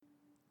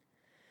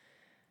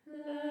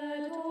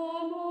Let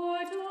all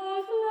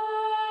mortal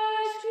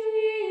flesh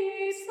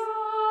keep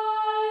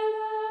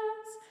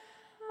silence,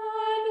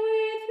 and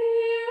with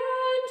fear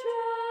and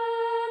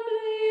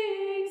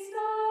trembling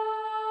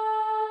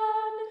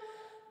stand.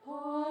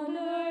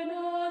 Ponder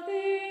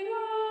nothing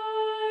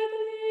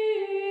earthly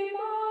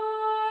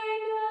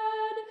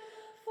minded,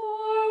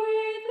 for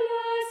with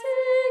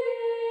blessing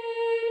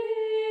in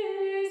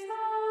His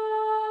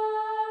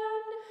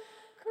hand,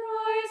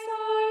 Christ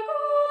our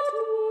God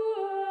to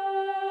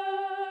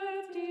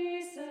earth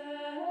descended,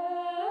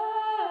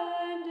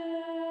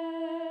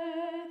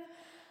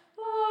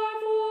 our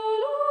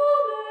full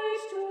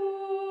homage to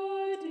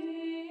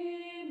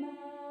demand.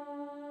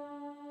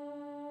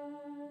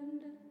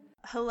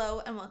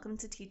 Hello and welcome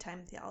to Tea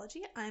Time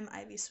Theology. I'm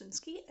Ivy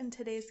Swinsky, and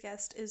today's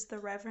guest is the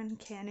Reverend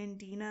Canon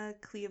Dina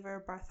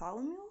Cleaver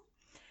Bartholomew,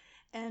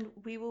 and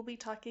we will be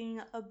talking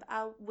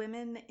about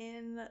women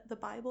in the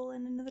Bible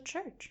and in the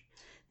church.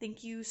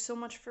 Thank you so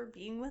much for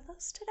being with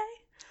us today.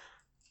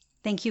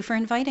 Thank you for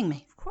inviting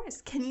me. Of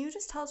course. Can you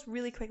just tell us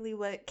really quickly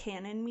what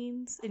canon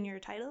means in your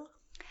title?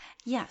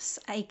 Yes,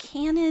 a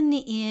canon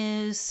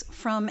is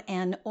from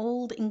an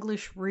Old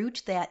English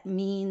root that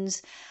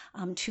means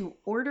to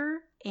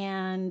order,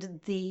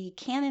 and the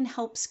canon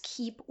helps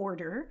keep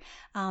order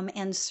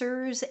and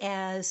serves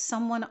as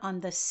someone on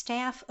the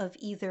staff of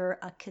either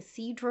a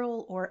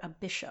cathedral or a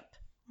bishop.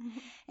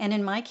 And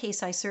in my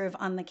case, I serve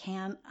on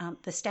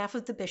the staff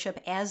of the bishop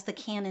as the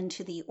canon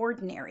to the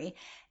ordinary.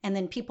 And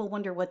then people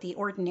wonder what the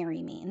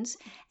ordinary means.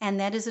 And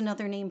that is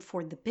another name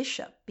for the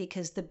bishop,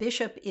 because the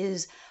bishop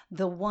is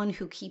the one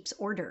who keeps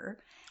order,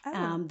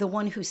 the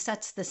one who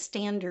sets the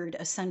standard,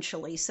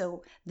 essentially.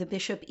 So the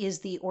bishop is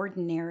the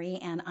ordinary,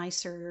 and I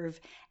serve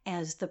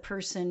as the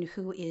person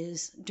who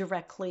is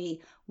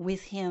directly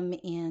with him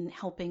in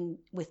helping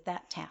with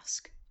that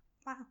task.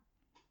 Wow.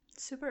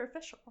 Super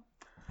official.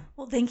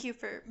 Well, thank you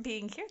for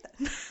being here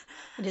then.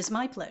 It is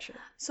my pleasure.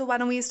 So why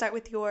don't we start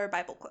with your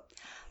Bible quote?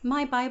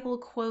 My Bible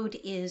quote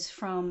is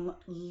from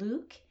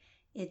Luke.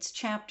 It's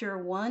chapter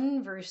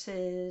 1,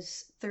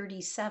 verses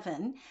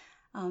 37.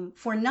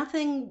 For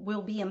nothing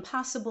will be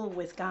impossible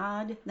with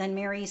God. Then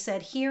Mary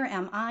said, "Here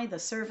am I, the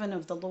servant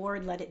of the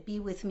Lord. Let it be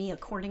with me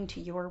according to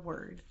your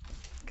word."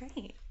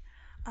 Great.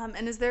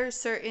 And is there a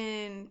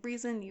certain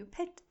reason you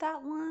picked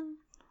that one?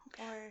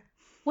 Or...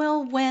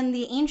 Well, when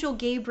the angel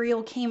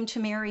Gabriel came to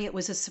Mary, it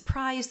was a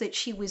surprise that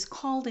she was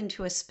called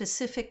into a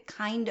specific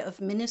kind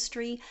of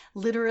ministry,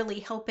 literally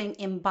helping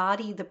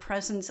embody the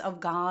presence of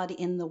God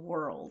in the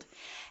world.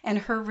 And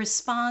her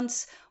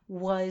response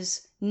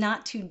was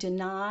not to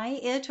deny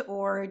it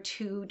or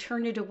to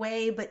turn it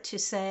away, but to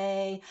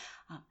say,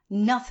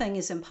 nothing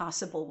is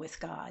impossible with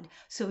God.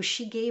 So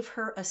she gave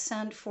her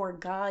assent for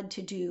God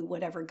to do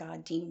whatever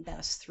God deemed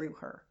best through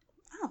her.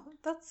 Oh,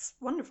 that's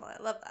wonderful. I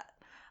love that.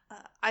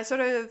 I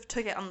sort of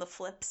took it on the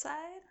flip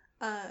side.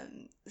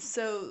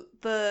 So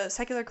the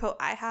secular quote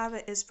I have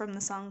is from the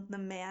song "The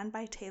Man"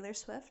 by Taylor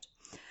Swift.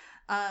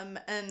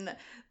 And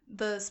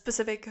the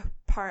specific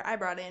part I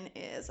brought in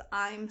is,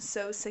 "I'm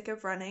so sick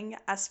of running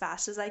as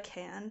fast as I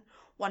can,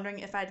 wondering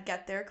if I'd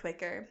get there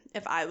quicker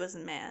if I was a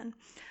man."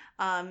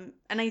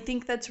 And I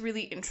think that's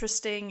really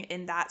interesting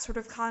in that sort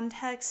of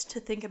context, to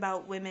think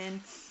about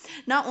women,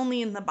 not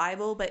only in the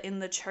Bible, but in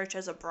the church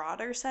as a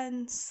broader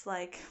sense,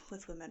 like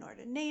with women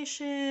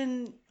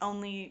ordination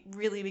only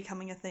really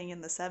becoming a thing in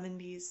the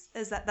 70s.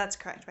 That's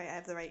correct, right? I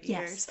have the right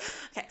years.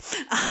 Yes.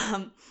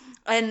 Okay.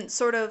 And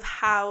sort of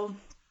how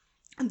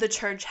the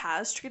church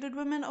has treated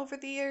women over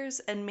the years,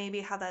 and maybe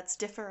how that's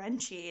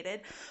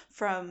differentiated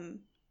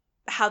from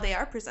how they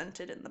are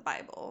presented in the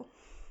Bible,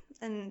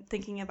 and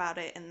thinking about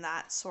it in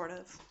that sort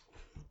of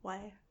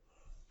way.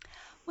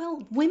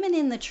 Well, women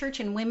in the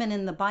church and women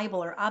in the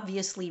Bible are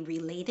obviously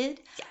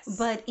related, Yes.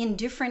 but in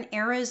different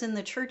eras in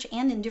the church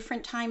and in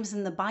different times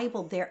in the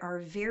Bible, there are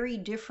very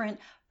different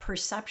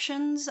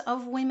perceptions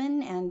of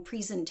women and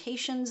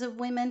presentations of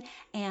women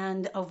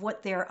and of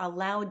what they're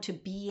allowed to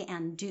be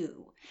and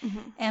do.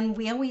 Mm-hmm. And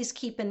we always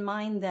keep in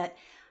mind that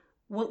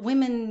what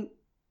women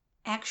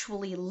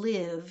actually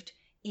lived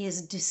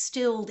is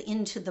distilled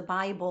into the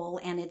Bible,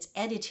 and it's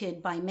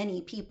edited by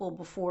many people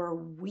before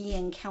we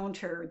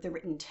encounter the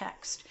written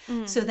text.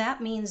 Mm-hmm. So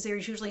that means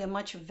there's usually a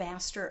much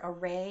vaster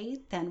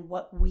array than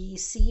what we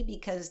see,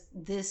 because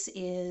this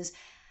is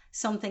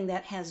something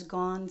that has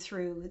gone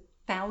through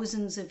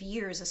thousands of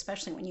years,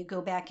 especially when you go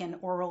back in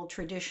oral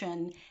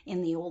tradition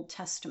in the Old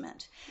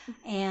Testament.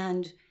 Mm-hmm.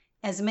 And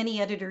as many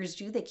editors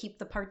do, they keep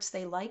the parts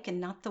they like and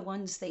not the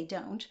ones they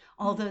don't,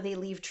 although they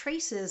leave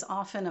traces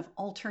often of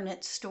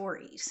alternate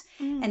stories.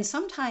 And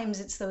sometimes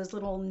it's those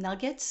little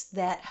nuggets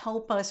that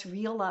help us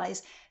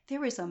realize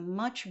there is a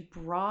much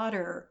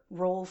broader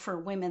role for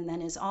women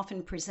than is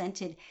often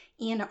presented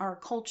in our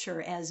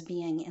culture as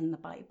being in the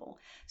Bible.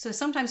 So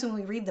sometimes when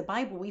we read the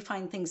Bible, we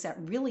find things that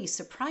really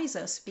surprise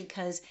us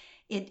because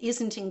it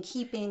isn't in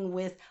keeping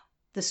with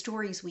the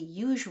stories we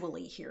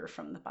usually hear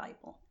from the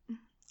Bible.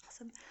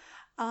 Awesome.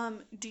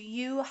 Do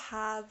you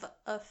have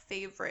a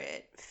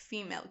favorite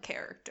female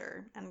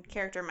character? And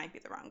character might be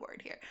the wrong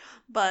word here,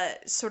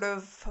 but sort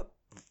of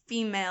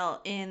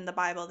female in the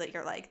Bible that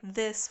you're like,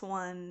 this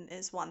one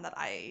is one that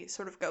I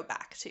sort of go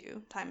back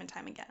to time and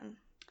time again?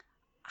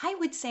 I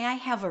would say I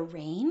have a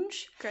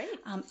range.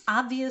 Great.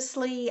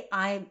 Obviously,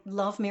 I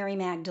love Mary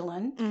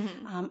Magdalene.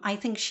 Mm-hmm. I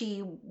think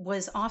she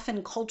was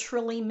often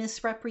culturally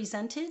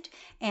misrepresented,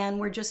 and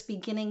we're just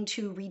beginning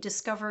to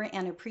rediscover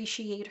and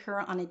appreciate her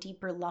on a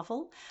deeper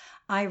level.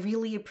 I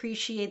really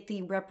appreciate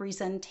the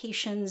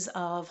representations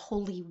of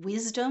holy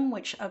wisdom,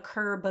 which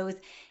occur both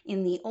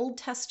in the Old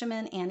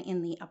Testament and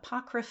in the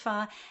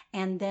Apocrypha,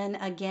 and then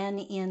again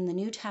in the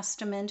New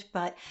Testament,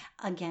 but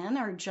again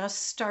are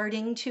just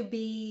starting to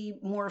be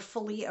more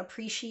fully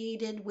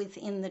appreciated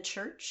within the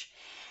church.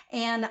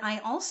 And I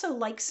also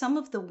like some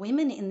of the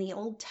women in the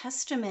Old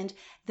Testament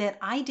that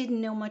I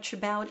didn't know much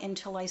about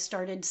until I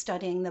started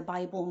studying the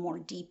Bible more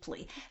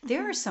deeply.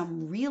 There are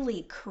some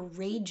really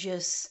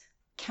courageous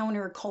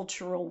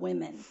countercultural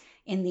women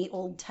in the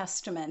Old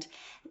Testament.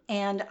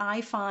 And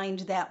I find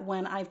that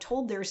when I've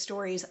told their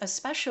stories,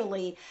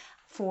 especially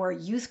for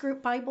youth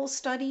group Bible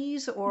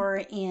studies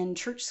or in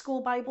church school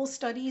Bible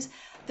studies,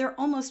 they're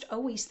almost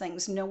always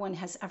things no one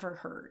has ever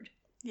heard.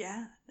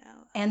 Yeah, no.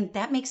 And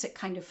that makes it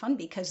kind of fun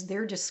because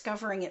they're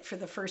discovering it for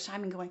the first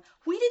time and going,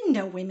 we didn't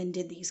know women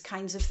did these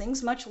kinds of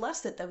things, much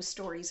less that those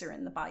stories are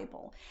in the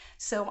Bible.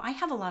 So I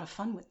have a lot of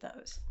fun with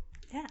those.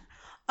 Yeah.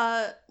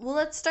 Well,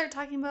 let's start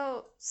talking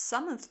about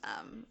some of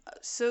them.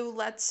 So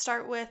let's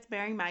start with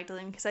Mary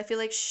Magdalene, because I feel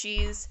like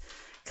she's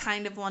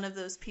kind of one of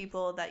those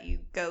people that you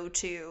go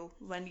to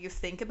when you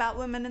think about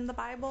women in the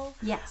Bible.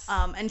 Yes.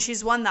 And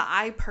she's one that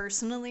I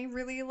personally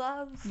really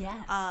love.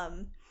 Yes.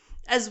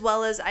 As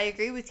well as I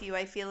agree with you,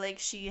 I feel like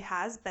she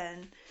has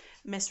been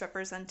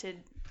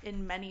misrepresented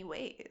in many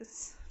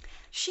ways.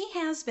 She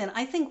has been.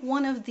 I think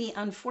one of the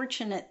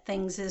unfortunate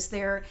things is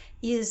there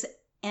is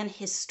an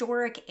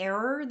historic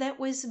error that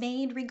was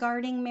made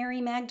regarding Mary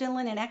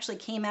Magdalene. It actually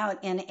came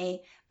out in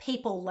a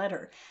papal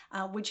letter,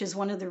 which is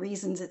one of the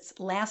reasons it's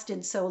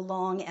lasted so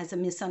long as a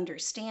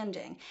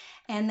misunderstanding.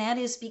 And that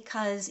is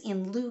because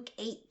in Luke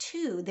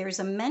 8:2, there's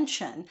a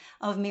mention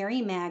of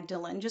Mary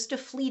Magdalene, just a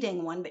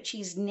fleeting one, but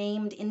she's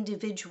named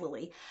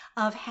individually,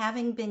 of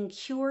having been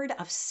cured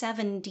of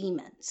 7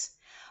 demons.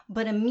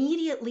 But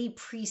immediately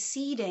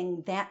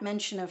preceding that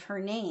mention of her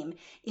name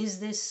is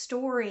this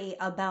story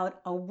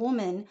about a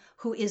woman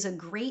who is a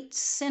great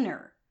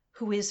sinner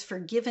who is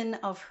forgiven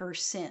of her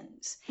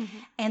sins. Mm-hmm.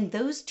 And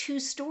those two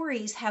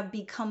stories have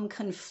become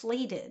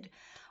conflated,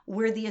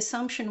 where the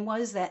assumption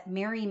was that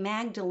Mary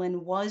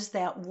Magdalene was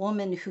that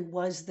woman who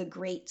was the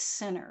great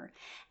sinner.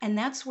 And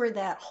that's where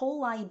that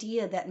whole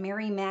idea that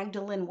Mary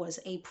Magdalene was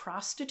a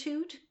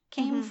prostitute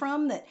came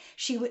from, that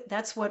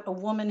that's what a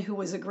woman who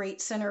was a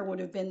great sinner would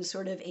have been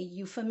sort of a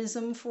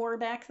euphemism for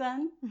back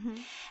then.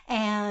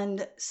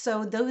 And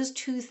so those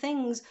two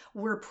things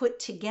were put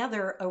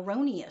together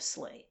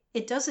erroneously.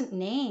 It doesn't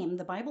name,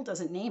 the Bible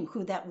doesn't name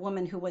who that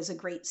woman who was a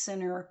great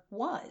sinner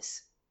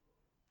was.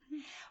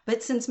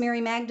 But since Mary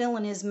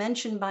Magdalene is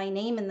mentioned by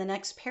name in the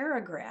next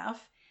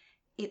paragraph,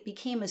 it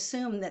became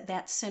assumed that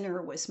that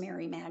sinner was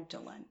Mary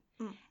Magdalene.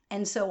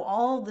 And so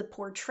all the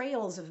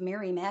portrayals of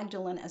Mary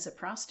Magdalene as a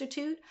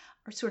prostitute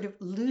are sort of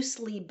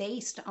loosely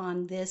based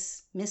on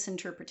this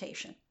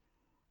misinterpretation.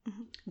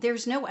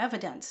 There's no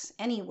evidence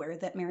anywhere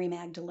that Mary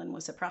Magdalene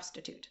was a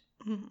prostitute.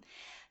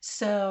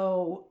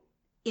 So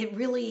it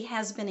really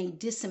has been a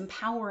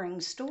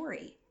disempowering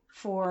story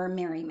for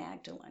Mary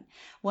Magdalene.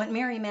 What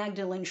Mary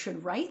Magdalene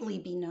should rightly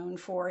be known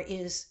for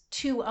is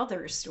 2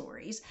 other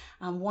stories,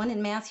 one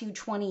in Matthew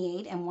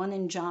 28 and one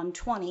in John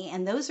 20,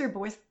 and those are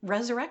both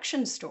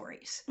resurrection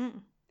stories.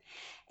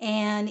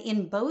 And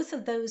in both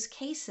of those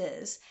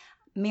cases,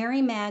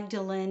 Mary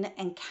Magdalene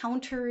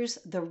encounters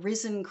the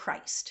risen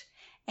Christ.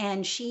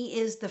 And she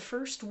is the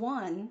first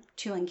one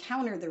to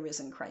encounter the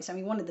risen Christ. I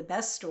mean, one of the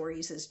best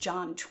stories is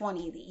John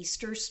 20, the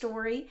Easter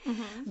story,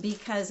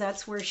 because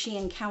that's where she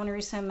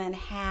encounters him and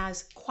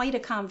has quite a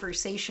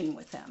conversation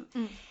with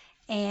him.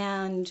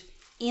 And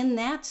in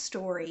that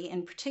story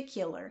in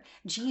particular,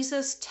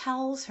 Jesus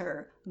tells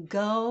her,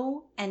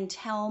 go and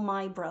tell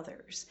my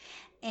brothers.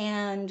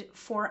 And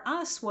for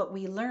us, what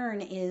we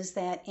learn is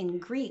that in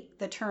Greek,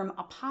 the term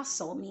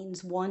apostle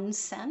means one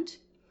sent.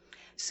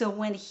 So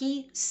when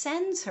he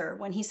sends her,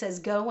 when he says,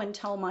 go and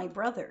tell my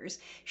brothers,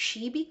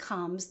 she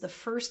becomes the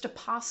first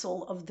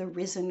apostle of the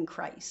risen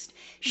Christ.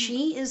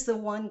 She is the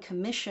one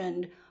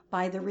commissioned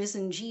by the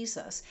risen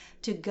Jesus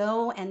to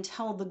go and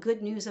tell the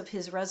good news of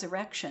his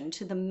resurrection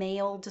to the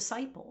male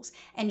disciples.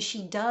 And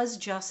she does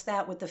just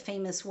that with the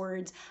famous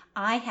words,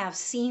 I have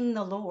seen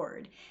the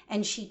Lord.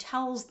 And she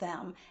tells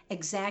them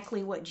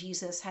exactly what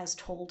Jesus has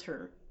told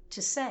her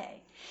to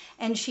say.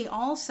 And she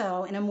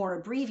also, in a more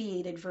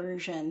abbreviated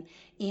version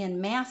in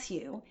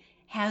Matthew,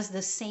 has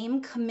the same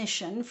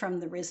commission from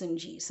the risen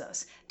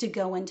Jesus to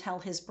go and tell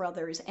his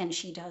brothers, and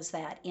she does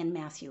that in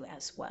Matthew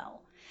as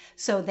well.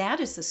 So that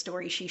is the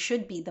story she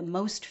should be the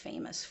most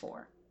famous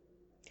for.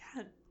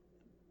 Yeah,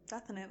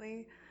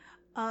 definitely.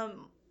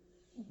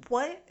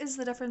 What is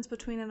the difference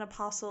between an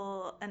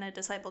apostle and a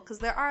disciple? Because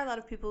there are a lot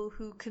of people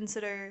who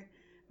consider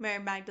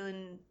Mary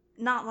Magdalene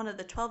not one of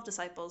the 12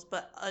 disciples,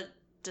 but a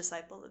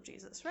disciple of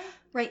Jesus, right?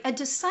 Right. A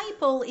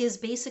disciple is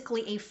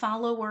basically a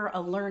follower,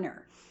 a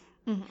learner.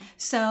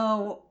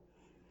 So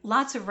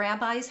lots of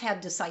rabbis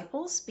had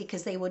disciples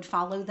because they would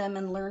follow them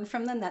and learn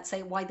from them. That's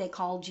why they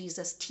call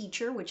Jesus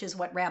teacher, which is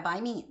what rabbi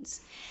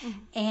means.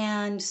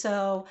 And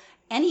so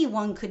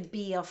anyone could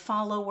be a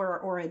follower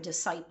or a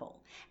disciple.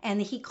 And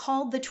he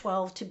called the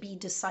 12 to be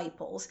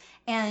disciples.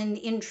 And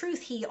in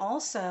truth, he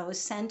also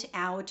sent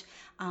out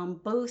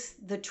both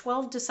the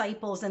 12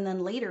 disciples and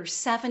then later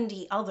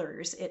 70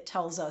 others, it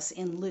tells us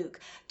in Luke,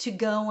 to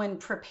go and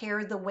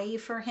prepare the way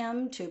for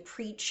him to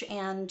preach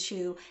and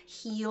to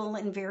heal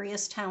in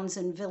various towns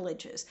and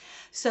villages.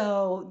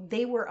 So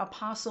they were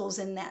apostles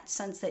in that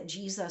sense that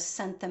Jesus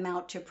sent them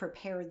out to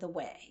prepare the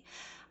way.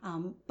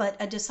 But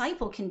a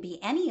disciple can be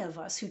any of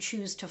us who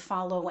choose to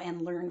follow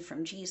and learn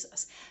from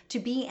Jesus. To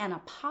be an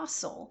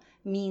apostle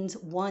means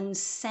one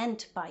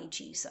sent by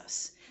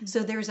Jesus. So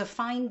there's a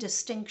fine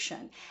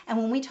distinction. And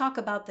when we talk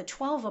about the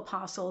 12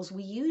 apostles,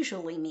 we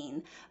usually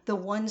mean the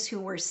ones who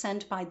were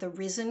sent by the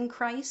risen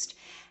Christ.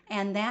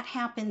 And that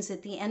happens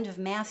at the end of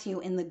Matthew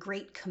in the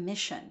Great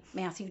Commission,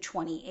 Matthew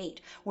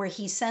 28, where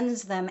he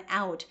sends them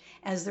out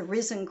as the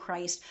risen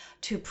Christ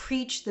to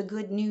preach the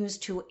good news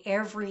to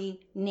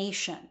every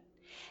nation,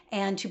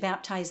 and to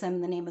baptize them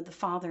in the name of the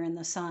Father and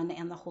the Son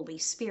and the Holy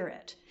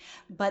Spirit.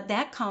 But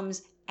that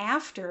comes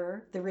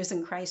after the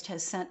risen Christ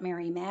has sent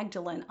Mary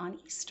Magdalene on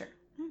Easter.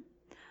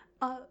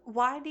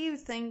 Why do you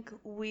think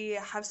we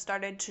have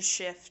started to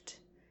shift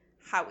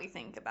how we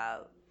think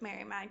about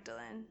Mary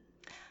Magdalene?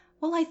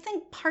 Well, I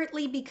think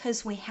partly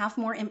because we have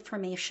more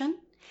information,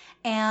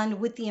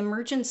 and with the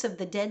emergence of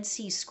the Dead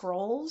Sea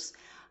Scrolls,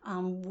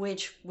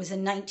 which was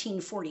in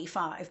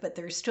 1945, but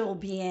they're still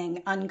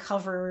being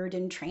uncovered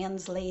and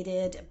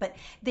translated. But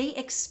they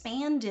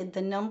expanded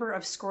the number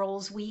of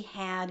scrolls we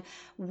had,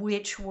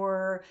 which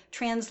were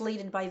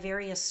translated by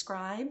various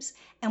scribes.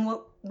 And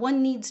what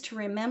one needs to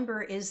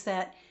remember is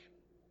that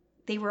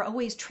they were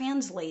always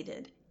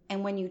translated.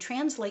 And when you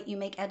translate, you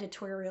make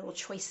editorial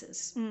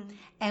choices.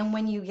 And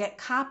when you get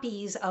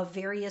copies of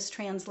various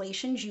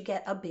translations, you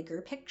get a bigger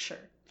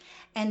picture.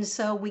 And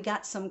so we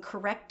got some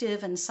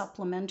corrective and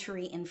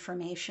supplementary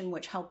information,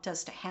 which helped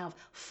us to have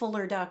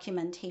fuller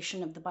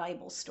documentation of the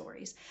Bible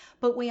stories.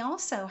 But we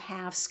also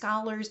have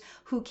scholars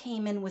who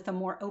came in with a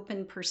more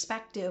open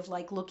perspective,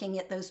 like looking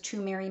at those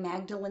two Mary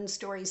Magdalene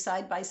stories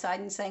side by side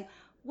and saying,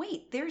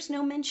 wait, there's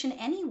no mention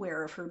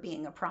anywhere of her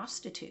being a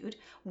prostitute.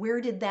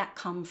 Where did that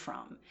come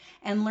from?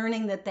 And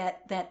learning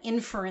that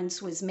inference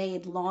was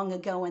made long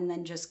ago and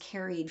then just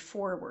carried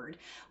forward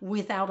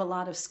without a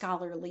lot of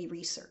scholarly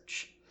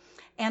research.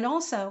 And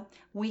also,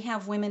 we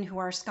have women who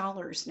are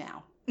scholars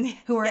now,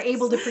 who are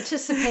able to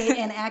participate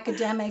in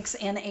academics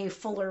in a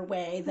fuller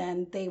way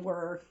than they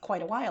were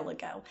quite a while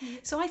ago.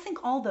 So I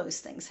think all those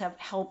things have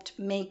helped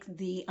make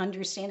the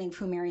understanding of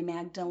who Mary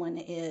Magdalene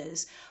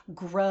is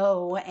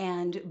grow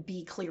and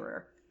be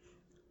clearer.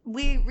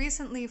 We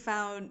recently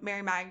found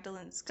Mary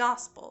Magdalene's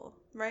gospel,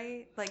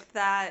 right? Like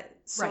that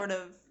sort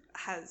of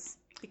has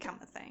become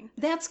a thing.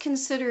 That's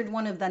considered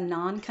one of the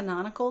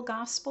non-canonical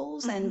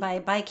gospels, and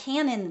by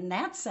canon in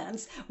that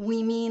sense,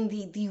 we mean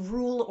the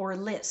rule or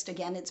list.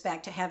 Again, it's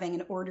back to having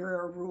an order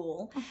or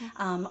rule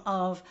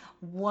of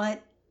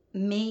what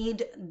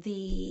made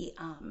the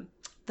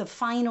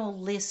final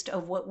list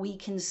of what we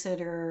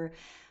consider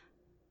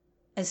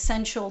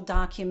essential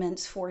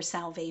documents for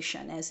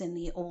salvation, as in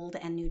the Old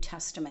and New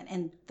Testament.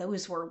 And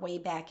those were way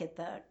back at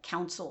the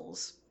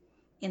councils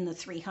in the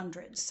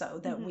 300s, so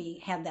that we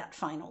had that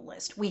final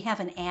list. We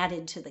haven't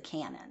added to the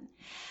canon.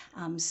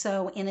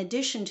 So in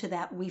addition to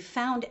that, we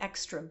found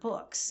extra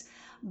books,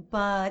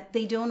 but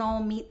they don't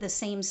all meet the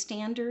same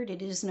standard.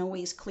 It isn't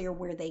always clear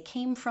where they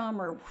came from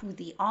or who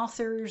the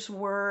authors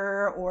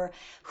were or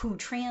who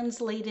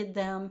translated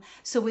them.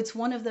 So it's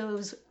one of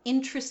those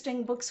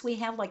interesting books we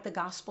have, like the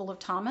Gospel of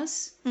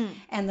Thomas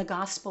and the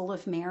Gospel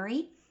of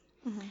Mary,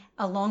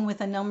 along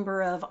with a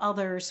number of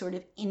other sort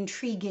of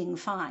intriguing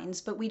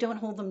finds, but we don't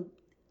hold them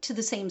to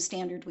the same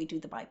standard we do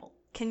the Bible.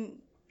 Can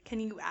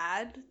you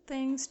add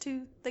things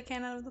to the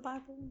canon of the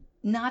Bible?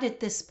 Not at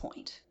this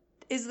point.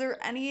 Is there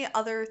any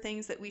other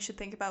things that we should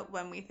think about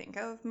when we think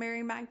of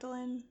Mary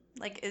Magdalene?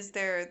 Like, is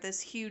there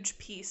this huge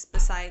piece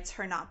besides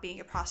her not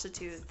being a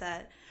prostitute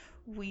that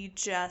we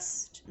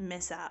just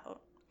miss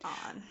out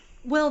on?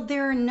 Well,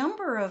 there are a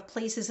number of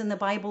places in the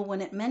Bible when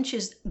it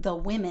mentions the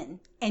women,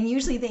 and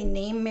usually they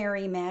name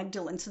Mary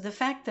Magdalene. So the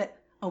fact that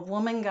a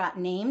woman got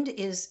named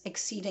is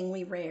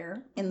exceedingly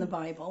rare in the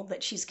Bible,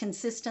 that she's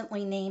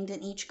consistently named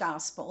in each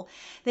gospel,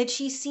 that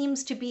she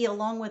seems to be,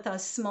 along with a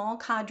small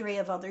cadre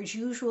of others,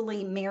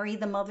 usually Mary,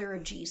 the mother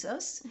of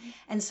Jesus,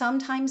 and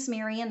sometimes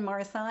Mary and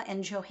Martha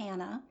and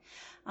Johanna,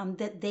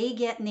 that they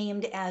get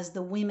named as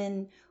the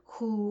women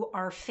who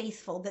are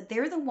faithful, that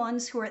they're the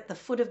ones who are at the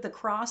foot of the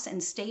cross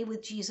and stay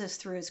with Jesus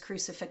through his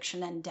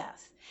crucifixion and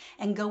death,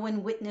 and go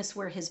and witness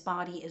where his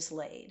body is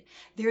laid.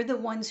 They're the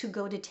ones who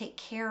go to take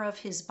care of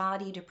his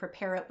body, to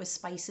prepare it with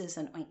spices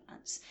and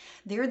ointments.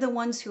 They're the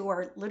ones who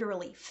are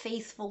literally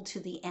faithful to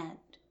the end.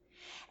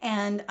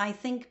 And I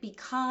think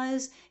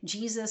because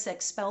Jesus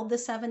expelled the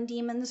 7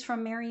 demons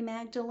from Mary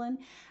Magdalene,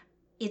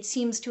 it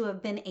seems to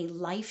have been a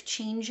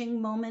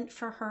life-changing moment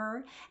for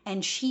her,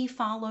 and she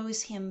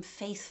follows him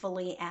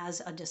faithfully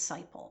as a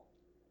disciple.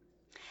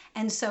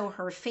 And so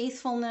her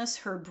faithfulness,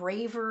 her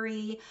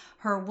bravery,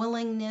 her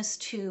willingness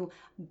to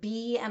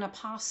be an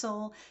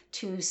apostle,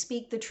 to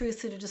speak the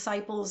truth to the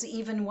disciples,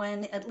 even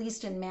when, at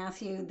least in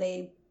Matthew,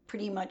 they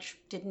pretty much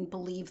didn't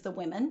believe the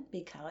women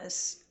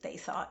because they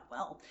thought,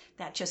 well,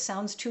 that just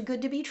sounds too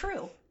good to be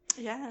true.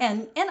 Yeah.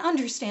 And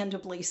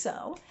understandably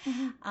so.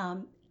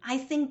 I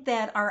think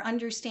that our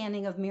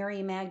understanding of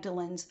Mary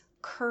Magdalene's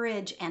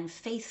courage and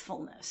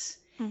faithfulness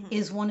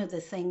is one of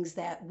the things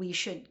that we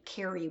should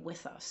carry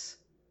with us.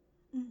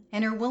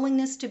 And her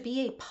willingness to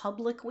be a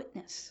public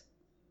witness.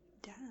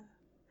 Yeah.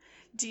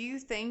 Do you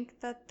think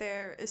that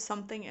there is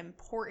something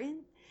important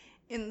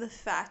in the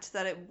fact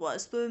that it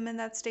was the women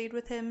that stayed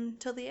with him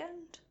till the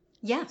end?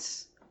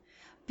 Yes,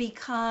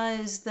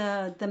 because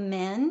the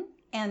men,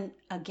 and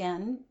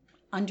again,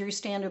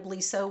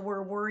 understandably so,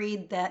 were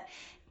worried that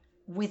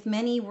with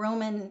many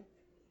Roman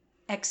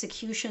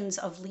executions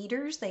of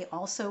leaders, they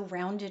also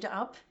rounded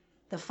up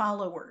the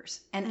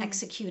followers and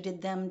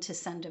executed them to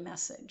send a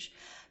message.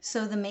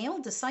 So the male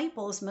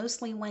disciples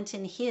mostly went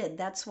and hid.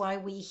 That's why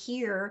we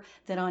hear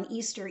that on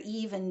Easter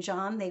Eve in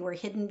John, they were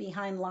hidden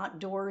behind locked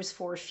doors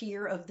for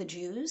fear of the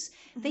Jews.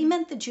 They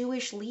meant the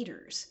Jewish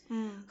leaders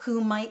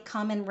who might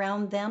come and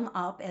round them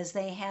up, as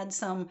they had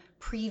some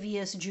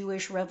previous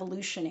Jewish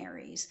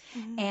revolutionaries,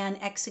 and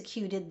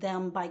executed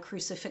them by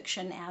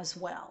crucifixion as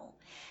well.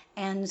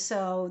 And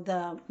so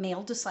the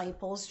male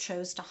disciples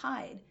chose to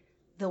hide.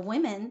 The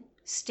women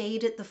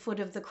stayed at the foot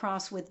of the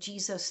cross with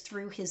Jesus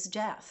through his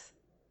death.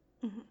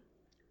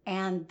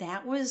 And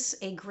that was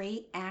a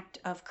great act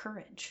of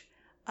courage.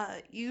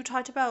 You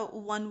talked about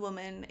one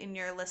woman in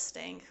your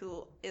listing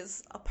who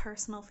is a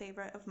personal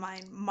favorite of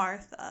mine,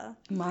 Martha.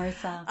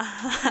 Martha.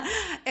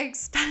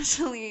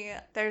 Especially,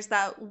 there's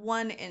that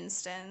one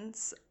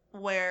instance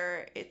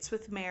where it's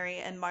with Mary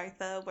and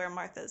Martha, where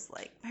Martha's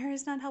like,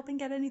 Mary's not helping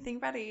get anything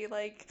ready,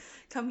 like,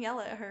 come yell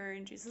at her,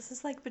 and Jesus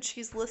is like, but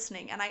she's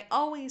listening. And I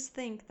always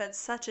think that's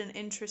such an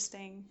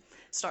interesting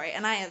story,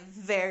 and I have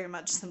very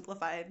much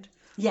simplified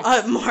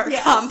a more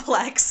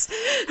complex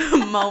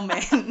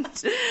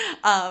moment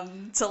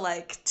to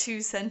like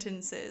 2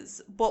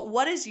 sentences. But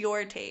what is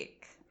your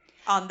take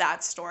on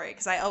that story?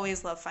 Because I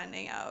always love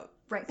finding out.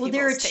 Right. Well,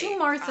 there are 2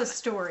 Martha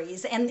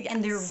stories, and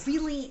they're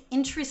really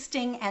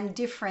interesting and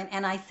different,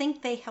 and I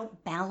think they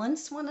help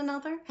balance one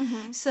another.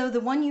 So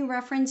the one you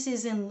reference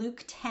is in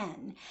Luke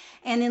 10,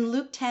 and in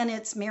Luke 10,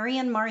 it's Mary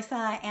and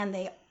Martha, and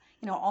they,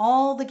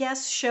 all the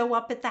guests show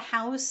up at the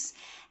house,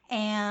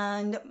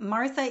 and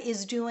Martha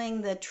is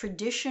doing the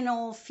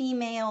traditional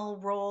female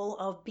role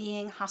of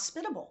being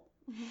hospitable.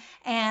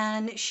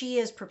 And she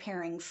is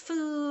preparing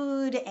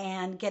food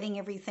and getting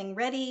everything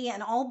ready,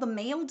 and all the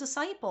male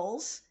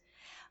disciples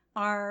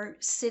are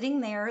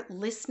sitting there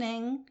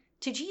listening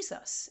to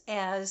Jesus,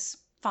 as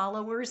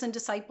followers and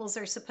disciples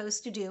are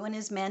supposed to do, and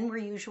as men were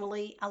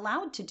usually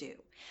allowed to do,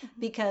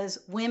 because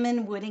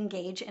women would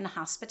engage in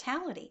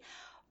hospitality.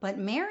 But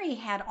Mary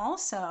had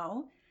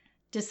also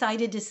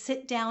decided to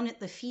sit down at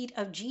the feet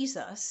of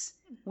Jesus,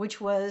 which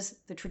was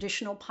the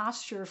traditional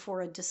posture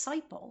for a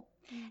disciple,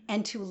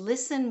 and to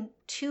listen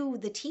to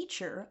the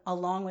teacher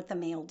along with the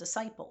male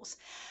disciples.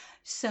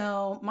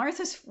 So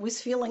Martha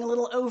was feeling a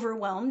little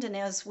overwhelmed, and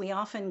as we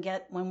often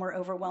get when we're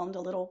overwhelmed,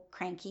 a little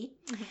cranky.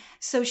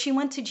 So she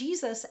went to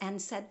Jesus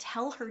and said,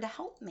 tell her to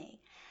help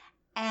me.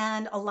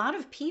 And a lot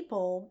of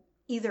people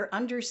either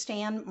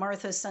understand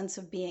Martha's sense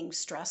of being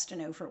stressed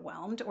and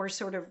overwhelmed or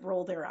sort of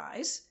roll their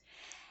eyes.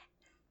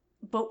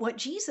 But what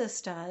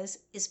Jesus does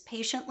is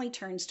patiently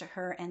turns to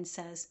her and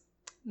says,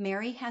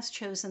 Mary has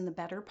chosen the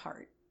better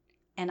part,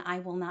 and I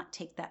will not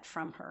take that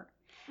from her.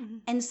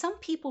 And some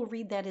people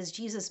read that as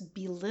Jesus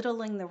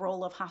belittling the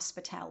role of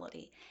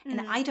hospitality.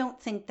 And I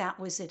don't think that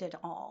was it at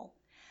all.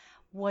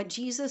 What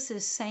Jesus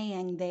is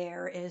saying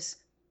there is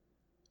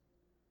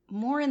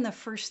more in the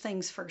first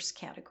things first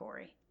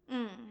category.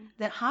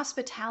 That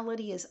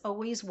hospitality is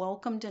always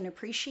welcomed and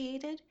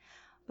appreciated,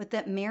 but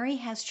that Mary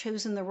has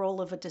chosen the role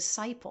of a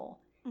disciple,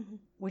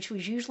 which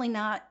was usually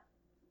not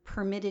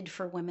permitted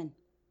for women.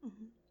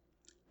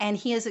 And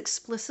he has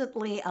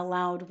explicitly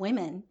allowed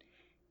women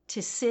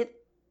to sit,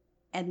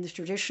 and the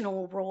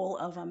traditional role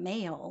of a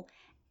male,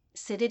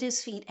 sit at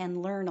his feet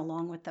and learn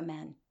along with the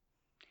men.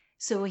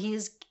 So he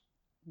has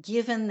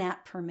given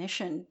that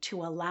permission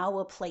to allow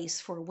a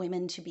place for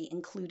women to be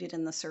included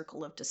in the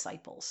circle of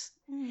disciples.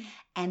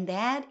 And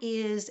that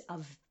is a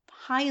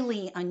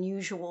highly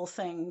unusual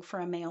thing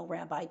for a male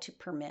rabbi to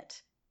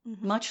permit,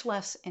 much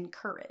less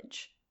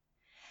encourage.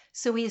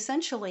 So he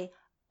essentially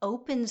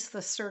opens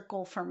the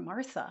circle for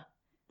Martha.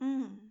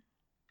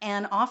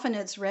 And often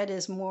it's read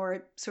as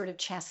more sort of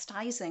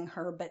chastising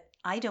her, but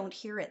I don't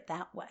hear it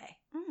that way.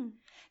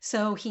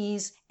 So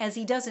he's, as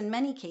he does in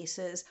many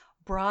cases,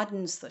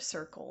 broadens the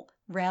circle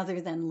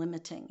rather than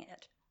limiting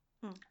it.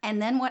 Mm.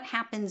 And then what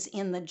happens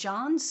in the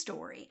John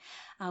story,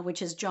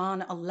 which is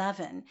John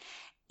 11,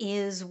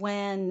 is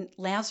when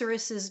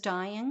Lazarus is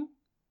dying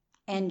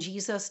and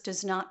Jesus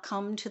does not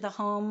come to the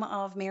home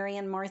of Mary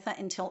and Martha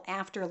until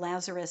after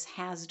Lazarus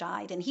has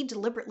died. And he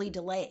deliberately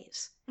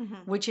delays,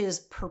 which is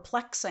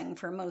perplexing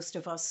for most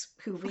of us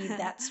who read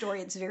that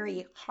story. It's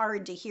very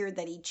hard to hear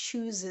that he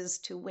chooses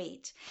to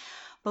wait.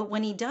 But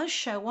when he does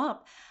show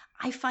up,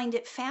 I find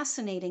it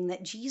fascinating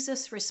that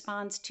Jesus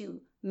responds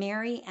to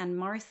Mary and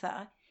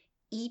Martha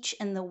each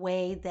in the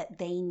way that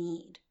they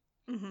need.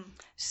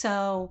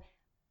 So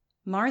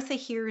Martha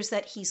hears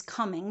that he's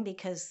coming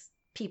because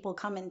people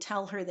come and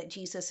tell her that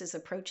Jesus is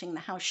approaching the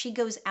house. She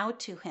goes out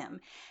to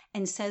him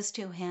and says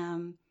to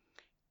him,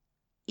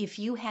 "If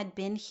you had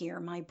been here,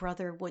 my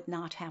brother would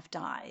not have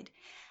died."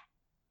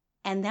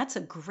 And that's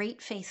a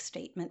great faith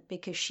statement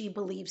because she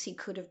believes he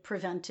could have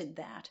prevented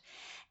that.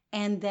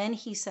 And then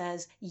he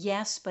says,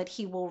 "Yes, but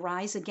he will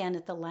rise again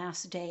at the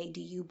last day.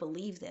 Do you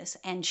believe this?"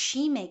 And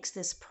she makes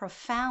this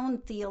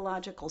profound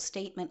theological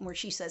statement where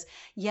she says,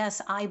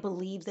 "Yes, I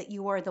believe that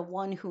you are the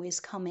one who is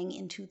coming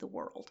into the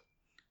world."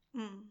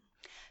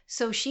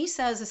 So she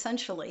says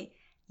essentially,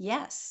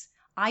 "Yes,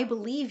 I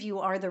believe you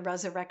are the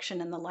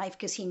resurrection and the life,"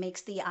 because he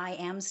makes the I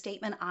am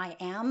statement. I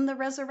am the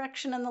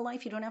resurrection and the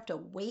life. You don't have to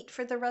wait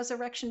for the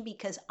resurrection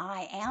because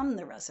I am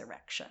the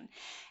resurrection.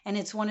 And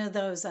it's one of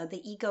those,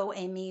 the ego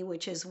eimi,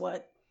 which is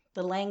what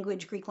the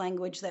language, Greek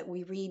language that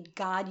we read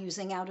God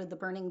using out of the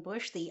burning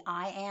bush, the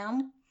I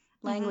am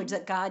language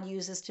that God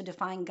uses to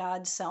define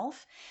God's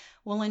self.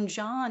 Well, in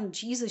John,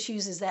 Jesus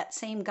uses that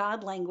same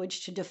God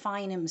language to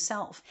define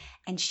himself.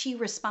 And she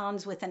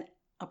responds with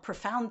a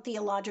profound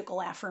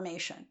theological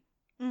affirmation.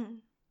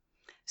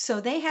 So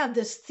they have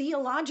this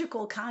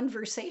theological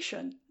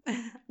conversation,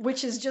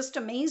 which is just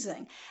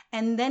amazing.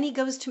 And then he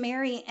goes to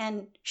Mary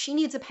and she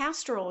needs a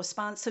pastoral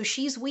response. So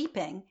she's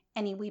weeping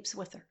and he weeps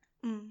with her.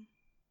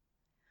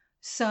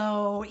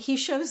 So he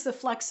shows the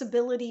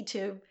flexibility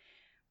to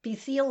be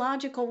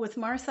theological with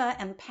Martha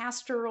and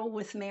pastoral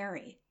with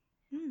Mary.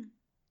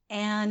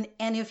 And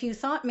if you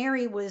thought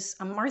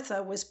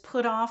Martha was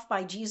put off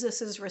by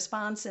Jesus's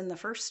response in the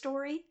first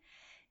story,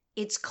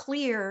 it's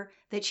clear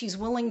that she's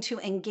willing to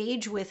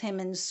engage with him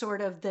in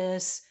sort of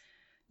this,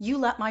 "You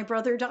let my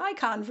brother die"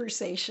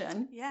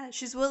 conversation. Yeah,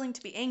 she's willing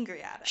to be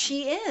angry at him.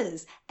 She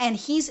is. And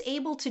he's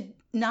able to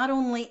not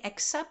only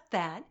accept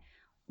that,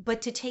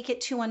 but to take it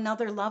to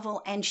another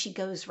level, and she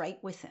goes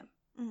right with him.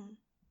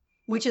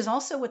 Which is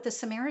also what the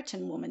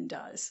Samaritan woman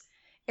does.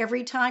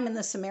 Every time in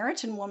the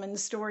Samaritan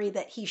woman's story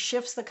that he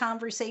shifts the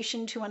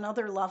conversation to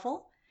another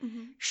level,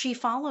 she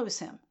follows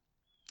him.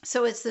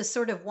 So it's this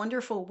sort of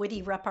wonderful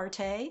witty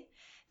repartee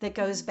that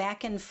goes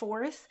back and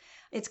forth.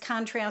 It's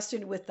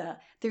contrasted with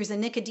there's a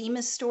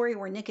Nicodemus story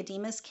where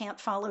Nicodemus can't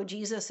follow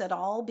Jesus at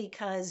all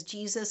because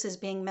Jesus is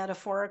being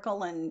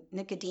metaphorical and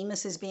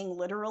Nicodemus is being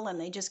literal, and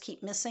they just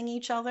keep missing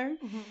each other.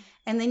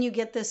 And then you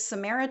get this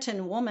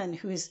Samaritan woman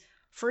who's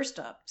first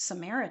a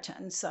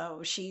Samaritan,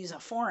 so she's a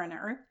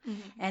foreigner,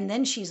 and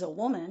then she's a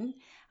woman,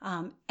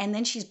 and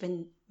then she's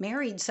been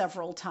married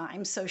several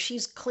times, so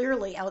she's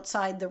clearly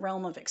outside the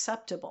realm of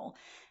acceptable.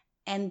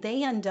 And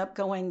they end up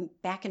going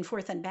back and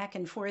forth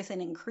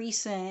in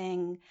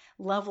increasing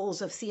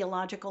levels of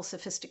theological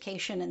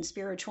sophistication and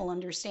spiritual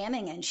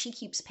understanding, and she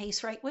keeps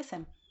pace right with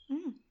him.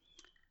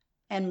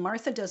 And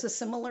Martha does a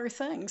similar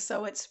thing,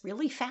 so it's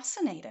really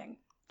fascinating.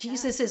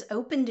 Jesus is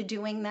open to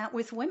doing that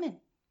with women.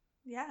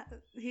 Yeah,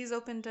 he's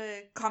open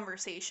to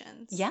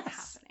conversations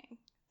happening.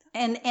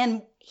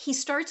 And he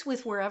starts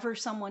with wherever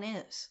someone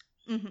is,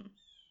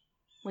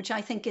 which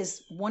I think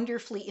is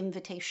wonderfully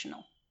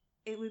invitational.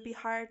 It would be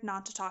hard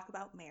not to talk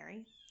about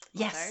Mary.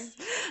 Yes.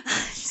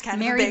 She's kind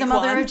Mary, of a big the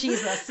mother one. of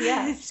Jesus.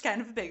 Yes. She's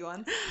kind of a big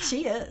one.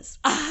 She is.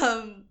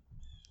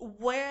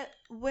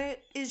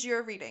 What is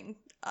your reading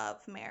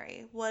of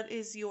Mary? What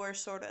is your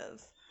sort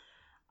of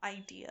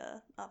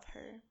idea of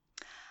her?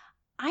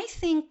 I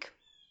think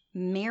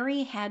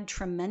Mary had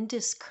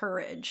tremendous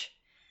courage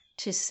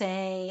to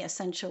say,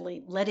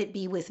 essentially, "Let it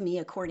be with me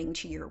according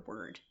to your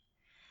word."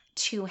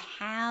 To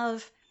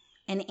have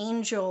an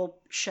angel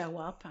show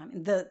up. I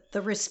mean,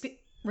 the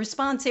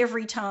response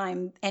every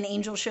time an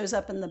angel shows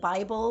up in the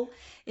Bible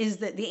is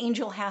that the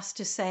angel has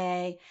to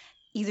say,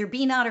 either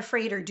 "Be not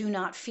afraid" or "Do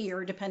not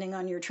fear," depending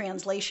on your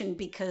translation,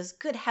 because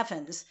good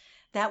heavens,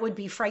 that would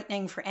be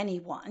frightening for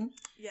anyone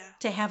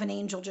to have an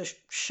angel just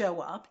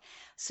show up.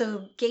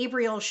 So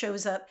Gabriel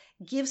shows up,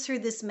 gives her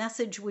this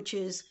message which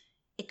is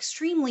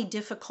extremely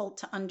difficult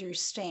to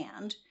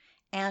understand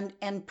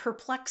and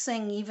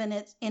perplexing even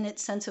in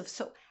its sense of,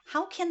 so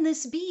how can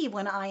this be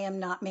when I am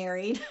not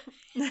married?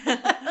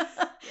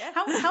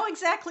 How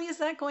exactly is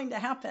that going to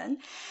happen?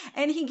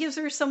 And he gives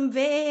her some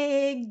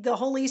vague, "The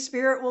Holy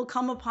Spirit will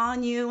come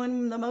upon you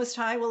and the Most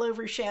High will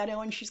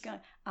overshadow," and she's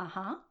going,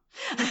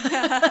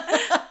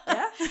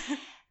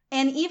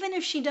 And even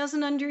if she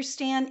doesn't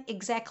understand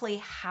exactly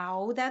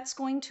how that's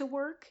going to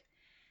work,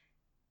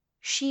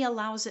 she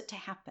allows it to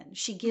happen.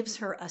 She gives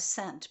her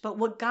assent. But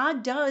what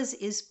God does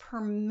is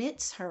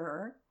permits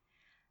her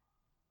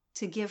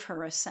to give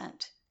her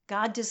assent.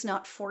 God does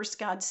not force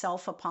God's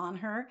self upon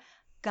her.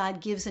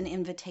 God gives an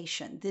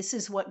invitation. This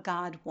is what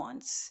God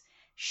wants.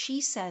 She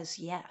says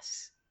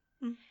yes.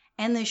 Mm.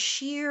 And the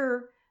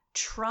sheer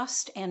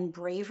trust and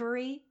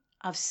bravery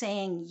of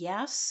saying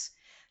yes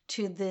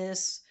to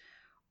this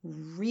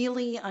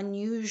really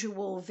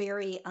unusual,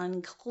 very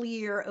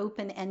unclear,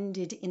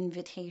 open-ended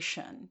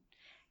invitation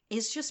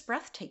is just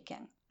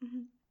breathtaking.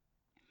 Mhm.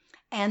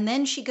 And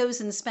then she goes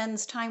and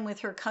spends time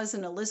with her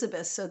cousin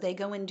Elizabeth. So they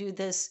go and do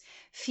this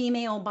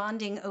female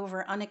bonding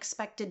over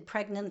unexpected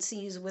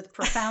pregnancies with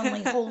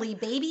profoundly holy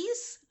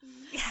babies.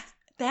 Yeah.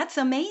 That's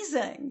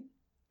amazing.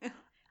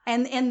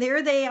 And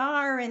there they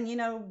are. And, you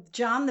know,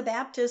 John the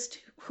Baptist,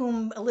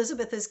 whom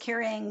Elizabeth is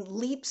carrying,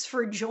 leaps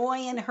for joy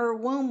in her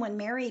womb when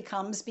Mary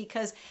comes,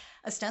 because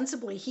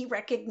ostensibly he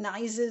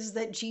recognizes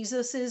that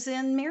Jesus is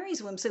in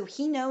Mary's womb. So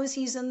he knows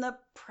he's in the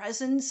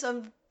presence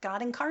of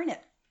God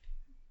incarnate,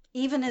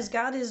 even as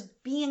God is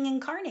being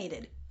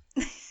incarnated.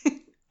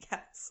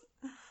 Yes.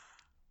 Oh,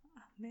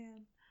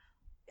 man.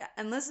 Yeah,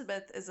 and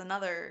Elizabeth is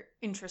another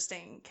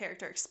interesting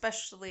character,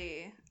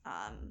 especially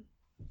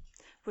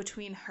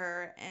between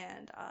her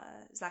and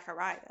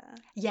Zechariah.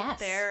 Yes.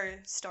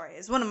 Their story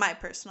is one of my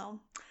personal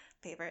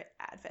favorite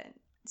Advent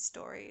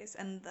stories,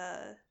 and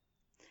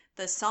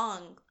the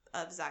song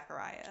of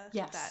Zechariah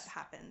Yes. that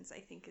happens,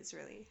 I think, is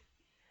really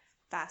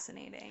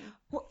fascinating.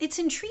 Well, it's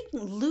intriguing.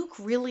 Luke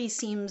really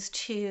seems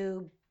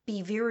to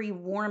be very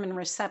warm and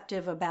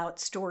receptive about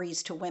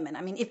stories to women.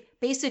 I mean,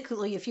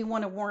 if you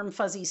want a warm,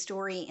 fuzzy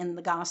story in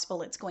the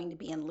gospel, it's going to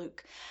be in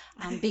Luke,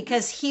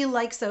 because he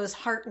likes those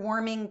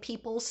heartwarming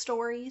people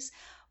stories.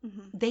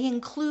 Mm-hmm. They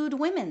include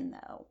women,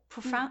 though.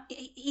 Profound.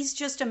 He's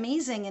just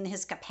amazing in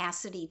his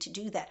capacity to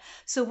do that.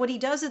 So what he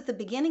does at the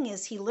beginning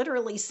is he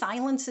literally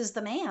silences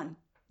the man.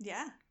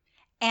 Yeah.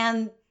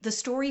 And the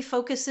story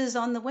focuses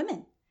on the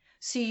women.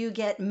 So you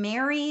get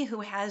Mary,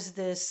 who has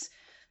this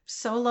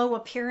solo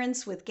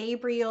appearance with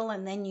Gabriel,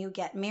 and then you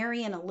get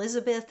Mary and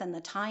Elizabeth and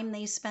the time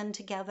they spend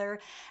together.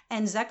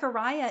 And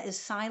Zechariah is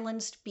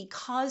silenced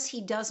because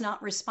he does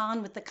not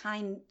respond with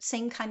the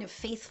same kind of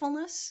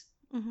faithfulness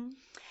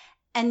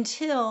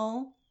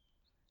until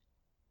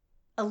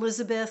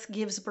Elizabeth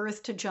gives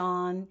birth to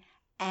John,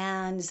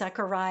 and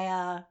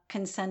Zechariah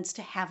consents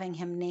to having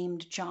him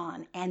named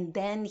John. And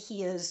then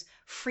he is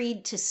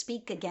freed to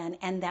speak again,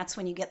 and that's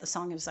when you get the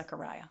Song of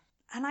Zechariah.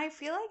 And I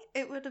feel like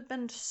it would have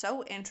been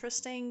so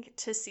interesting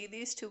to see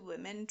these two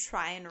women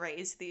try and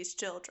raise these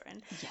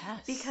children.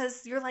 Yes.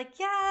 Because you're like,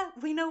 yeah,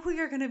 we know who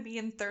you're going to be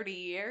in 30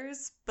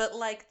 years, but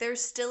like there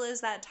still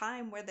is that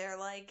time where they're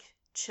like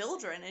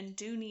children and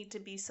do need to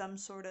be some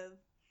sort of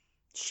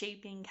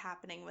shaping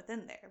happening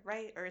within there,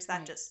 right? Or is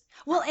that just...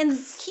 Well, and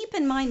keep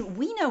in mind,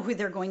 we know who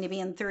they're going to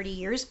be in 30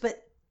 years,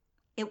 but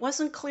it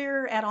wasn't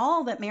clear at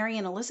all that Mary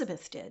and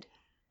Elizabeth did.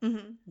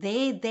 Mm-hmm.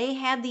 They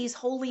had these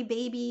holy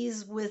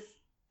babies with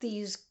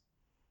these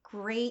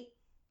great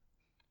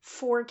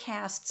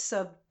forecasts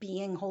of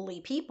being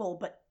holy people,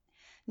 but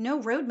no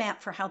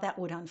roadmap for how that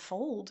would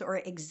unfold or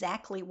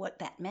exactly what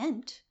that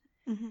meant.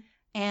 Mm-hmm.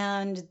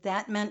 And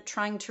that meant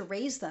trying to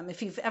raise them.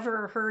 If you've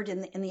ever heard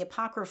in the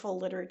apocryphal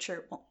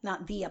literature, well,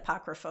 not the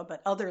Apocrypha,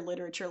 but other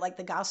literature like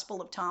the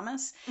Gospel of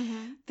Thomas,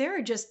 there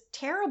are just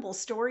terrible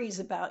stories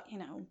about,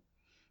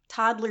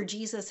 toddler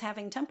Jesus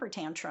having temper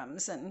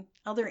tantrums and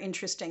other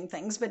interesting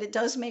things. But it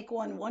does make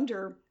one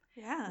wonder,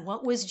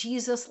 what was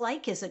Jesus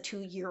like as a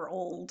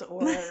 2-year-old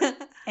or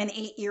an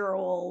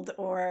 8-year-old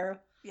or...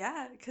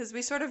 Yeah, because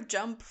we sort of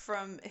jump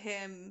from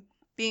him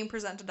being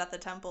presented at the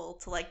temple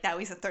to like now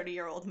he's a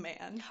 30-year-old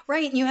man.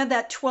 Right, and you had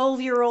that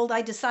 12-year-old,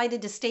 I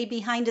decided to stay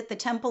behind at the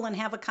temple and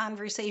have a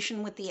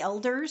conversation with the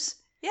elders.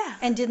 Yeah.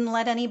 And didn't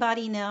let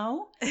anybody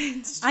know.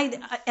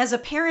 As a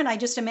parent, I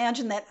just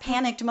imagine that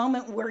panicked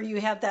moment where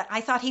you have that,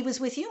 I thought he was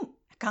with you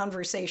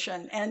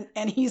conversation,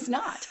 and he's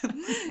not.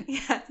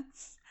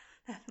 Yes,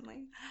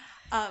 definitely.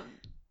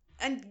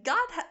 And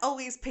God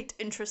always picked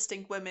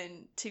interesting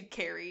women to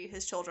carry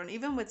his children,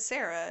 even with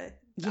Sarah.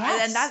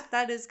 Yes. And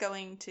that is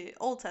going to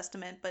Old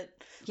Testament, but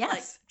yes.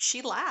 Like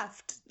she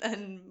laughed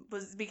and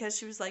was because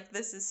she was like,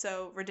 this is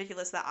so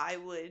ridiculous that I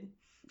would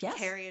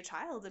carry a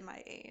child in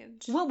my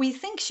age. Well, we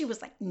think she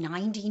was like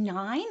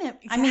 99.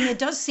 I mean, it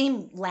does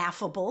seem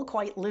laughable,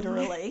 quite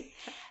literally.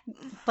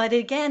 But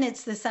again,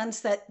 it's the sense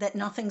that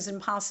nothing's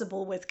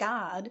impossible with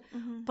God.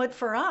 Mm-hmm. But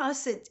for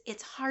us,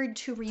 it's hard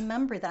to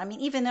remember that. I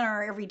mean, even in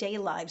our everyday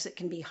lives, it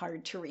can be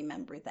hard to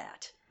remember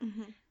that.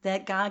 Mm-hmm.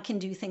 That God can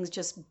do things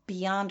just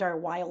beyond our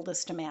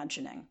wildest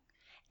imagining.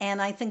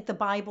 And I think the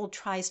Bible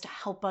tries to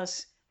help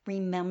us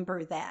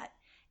remember that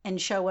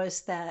and show us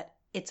that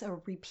it's a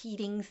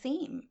repeating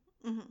theme.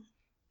 Mm-hmm.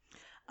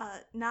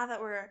 Now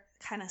that we're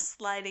kind of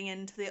sliding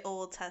into the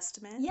Old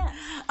Testament,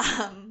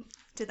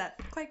 did that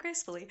quite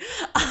gracefully.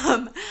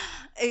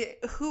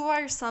 Who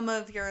are some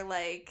of your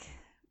like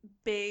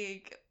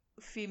big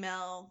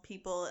female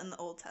people in the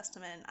Old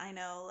Testament? I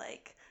know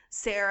like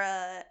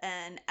Sarah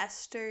and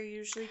Esther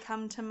usually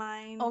come to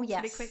mind. Oh,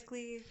 yes. Pretty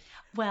quickly.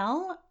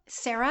 Well,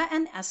 Sarah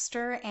and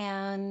Esther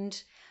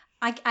and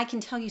I can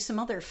tell you some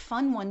other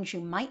fun ones you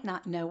might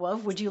not know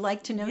of. Would you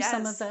like to know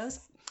some of Yes. those?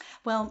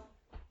 Well,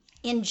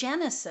 in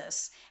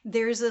Genesis,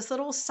 there's this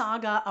little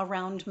saga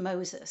around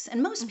Moses,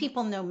 and most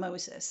people know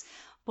Moses.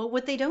 But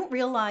what they don't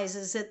realize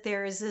is that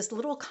there is this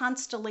little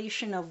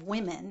constellation of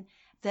women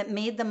that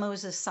made the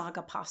Moses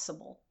saga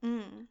possible.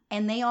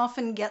 And they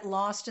often get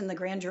lost in the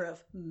grandeur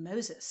of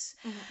Moses.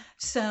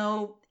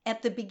 So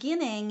at the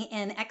beginning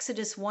in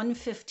Exodus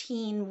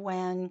 1:15,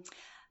 when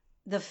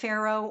the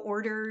Pharaoh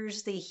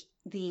orders the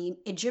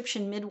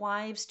Egyptian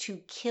midwives to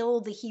kill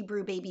the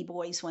Hebrew baby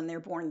boys when they're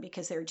born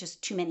because there are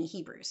just too many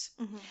Hebrews.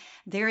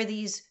 There are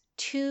these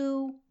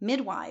two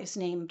midwives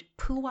named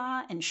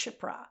Puah and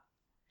Shiphrah.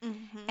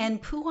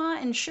 And Puah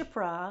and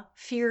Shiphrah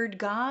feared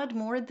God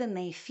more than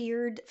they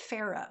feared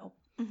Pharaoh.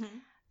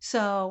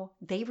 So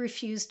they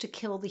refused to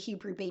kill the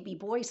Hebrew baby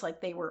boys like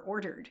they were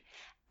ordered.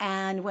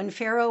 And when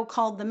Pharaoh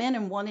called them in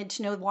and wanted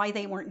to know why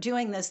they weren't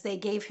doing this, they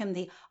gave him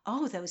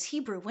those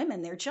Hebrew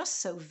women, they're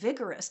just so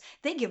vigorous.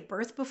 They give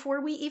birth before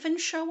we even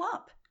show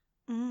up.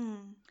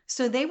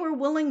 So they were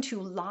willing to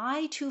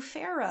lie to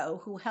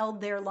Pharaoh, who held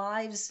their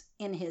lives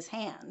in his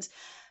hands,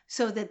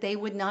 so that they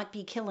would not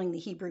be killing the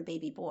Hebrew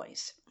baby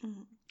boys.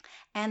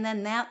 And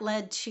then that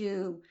led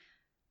to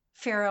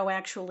Pharaoh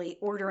actually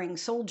ordering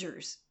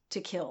soldiers to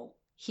kill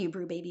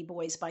Hebrew baby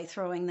boys by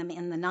throwing them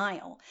in the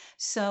Nile.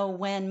 So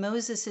when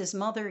Moses'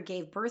 mother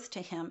gave birth to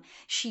him,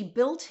 she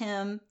built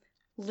him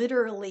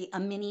literally a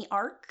mini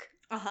ark.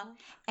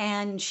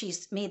 And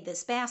she's made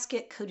this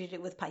basket, coated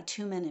it with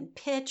bitumen and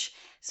pitch,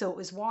 so it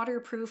was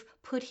waterproof,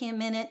 put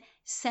him in it,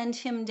 sent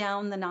him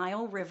down the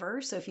Nile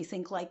River. So if you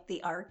think like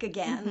the ark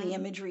again, the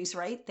imagery's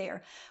right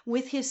there,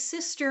 with his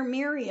sister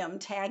Miriam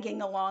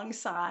tagging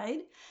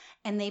alongside.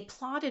 And they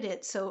plotted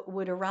it so it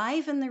would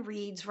arrive in the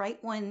reeds right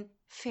when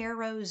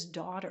Pharaoh's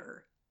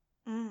daughter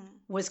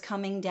was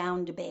coming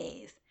down to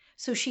bathe.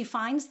 So she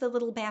finds the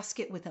little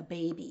basket with a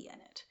baby in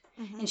it.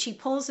 And she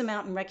pulls him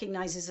out and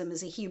recognizes him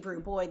as a Hebrew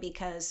boy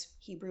because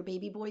Hebrew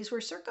baby boys were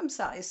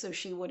circumcised. So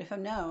she would have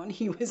known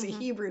he was a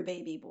Hebrew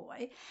baby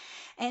boy.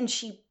 And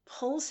she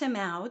pulls him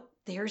out.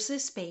 There's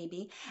this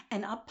baby.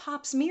 And up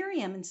pops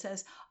Miriam and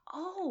says,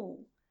 "Oh,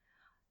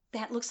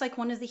 that looks like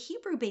one of the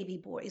Hebrew baby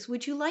boys.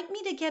 Would you like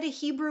me to get a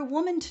Hebrew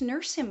woman to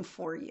nurse him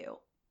for you?"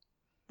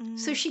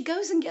 So she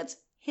goes and gets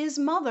his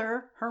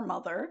mother, her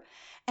mother,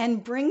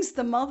 and brings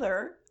the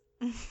mother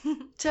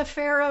to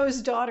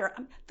Pharaoh's daughter.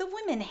 The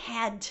women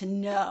had to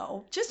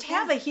know. Just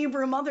have a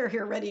Hebrew mother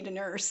here ready to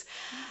nurse.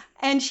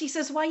 And she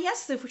says, "Why,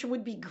 yes, this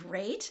would be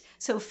great."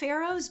 So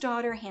Pharaoh's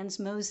daughter hands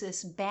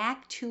Moses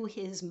back to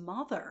his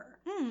mother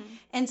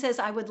and says,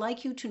 "I would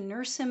like you to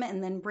nurse him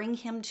and then bring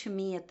him to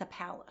me at the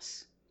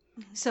palace."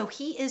 So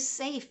he is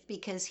safe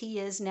because he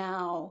is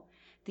now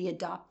the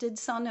adopted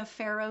son of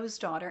Pharaoh's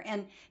daughter.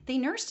 And they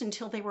nursed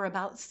until they were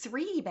about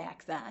 3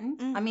 back then.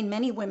 I mean,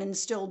 many women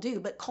still do,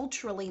 but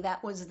culturally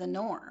that was the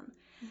norm.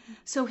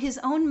 So his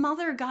own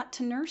mother got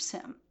to nurse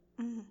him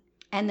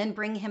and then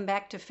bring him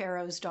back to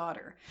Pharaoh's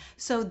daughter.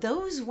 So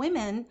those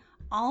women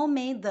all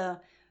made the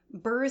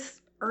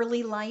birth,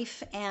 early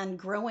life, and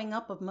growing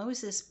up of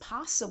Moses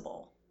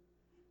possible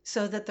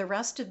so that the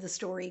rest of the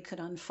story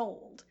could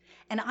unfold.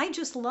 And I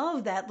just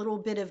love that little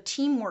bit of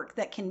teamwork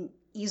that can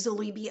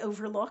easily be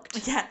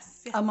overlooked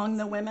among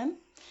the women.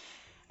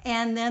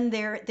 And then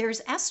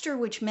there's Esther,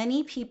 which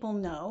many people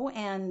know,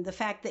 and the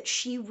fact that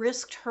she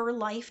risked her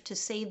life to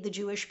save the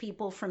Jewish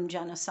people from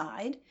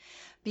genocide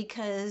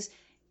because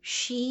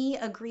she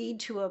agreed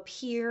to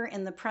appear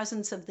in the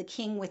presence of the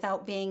king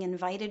without being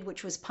invited,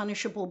 which was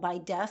punishable by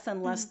death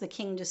unless the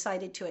king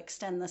decided to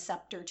extend the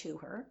scepter to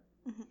her,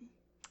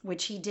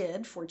 which he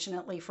did,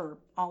 fortunately for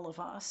all of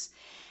us.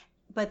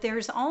 But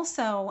there's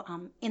also,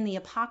 in the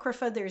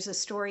Apocrypha, there's a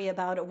story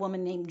about a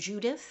woman named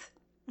Judith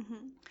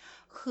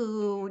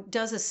who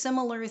does a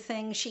similar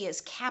thing. She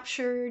is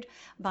captured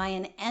by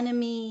an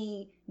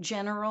enemy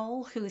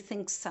general who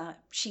thinks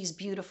she's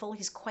beautiful.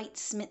 He's quite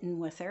smitten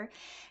with her.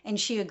 And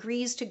she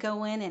agrees to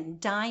go in and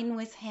dine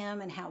with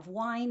him and have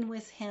wine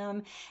with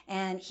him.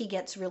 And he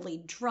gets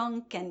really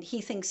drunk and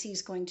he thinks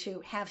he's going to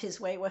have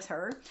his way with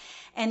her.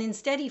 And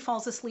instead he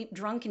falls asleep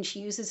drunk and she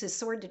uses his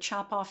sword to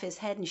chop off his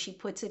head and she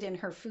puts it in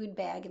her food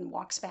bag and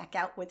walks back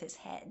out with his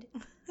head.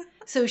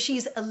 So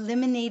she's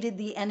eliminated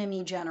the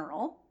enemy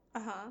general.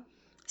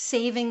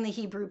 Saving the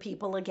Hebrew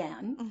people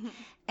again.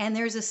 And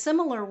there's a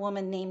similar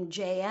woman named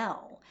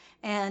Jael.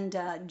 And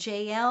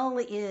Jael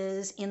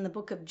is in the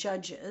book of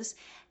Judges.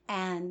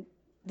 And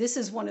this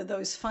is one of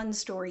those fun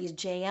stories,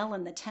 Jael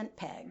and the tent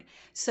peg.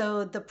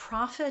 So the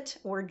prophet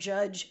or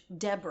judge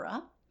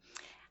Deborah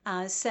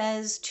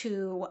says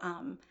to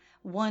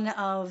one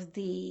of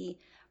the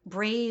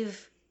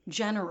brave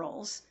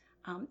generals,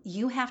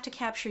 "You have to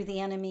capture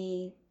the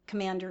enemy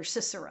commander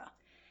Sisera.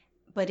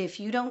 But if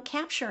you don't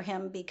capture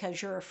him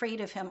because you're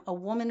afraid of him, a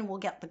woman will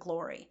get the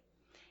glory."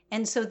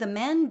 And so the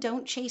men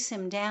don't chase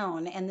him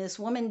down. And this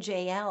woman,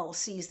 Jael,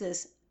 sees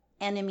this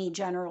enemy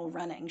general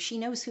running. She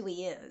knows who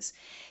he is.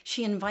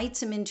 She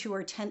invites him into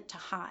her tent to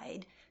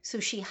hide. So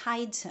she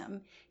hides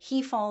him.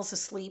 He falls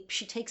asleep.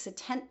 She takes a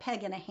tent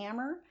peg and a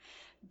hammer,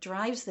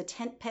 drives the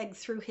tent peg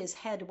through his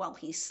head while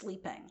he's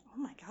sleeping, Oh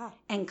my God.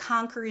 and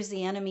conquers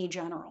the enemy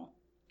general.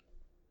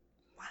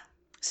 Wow.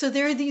 So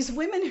there are these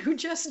women who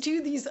just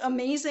do these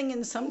amazing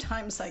and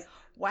sometimes like,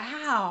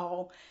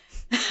 wow,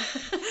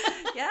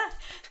 Yeah.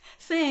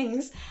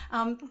 things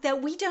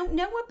that we don't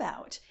know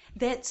about,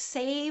 that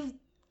save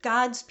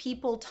God's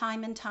people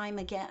time and time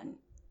again.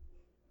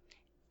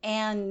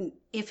 And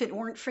if it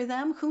weren't for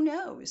them, who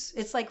knows?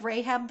 It's like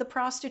Rahab the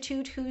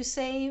prostitute who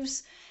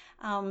saves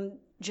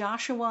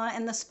Joshua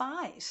and the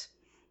spies.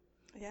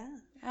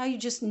 Yeah. You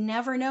just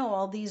never know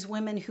all these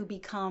women who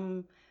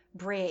become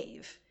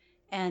brave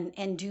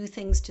and do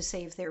things to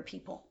save their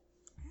people.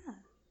 Yeah.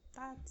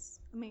 That's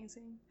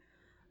amazing.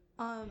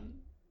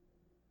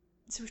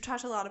 So we've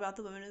talked a lot about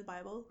the women in the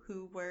Bible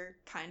who were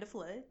kind of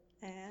lit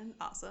and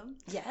awesome.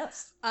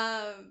 Yes.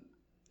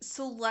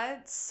 So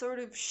let's sort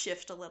of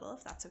shift a little,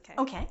 if that's okay.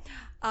 Okay.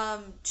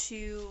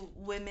 To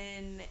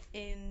women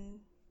in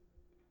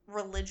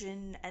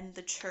religion and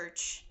the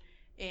church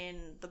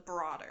in the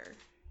broader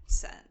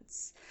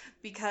sense.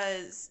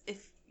 Because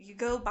if you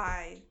go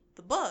by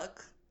the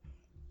book,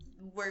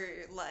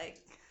 we're like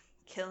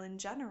killing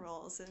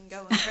generals and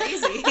going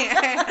crazy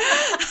here.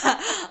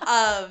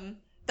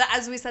 But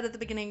as we said at the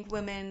beginning,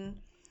 women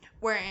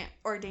weren't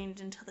ordained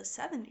until the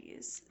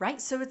 70s.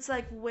 Right. So it's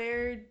like,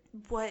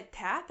 what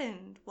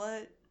happened?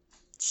 What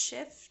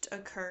shift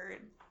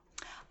occurred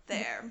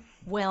there?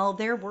 Well,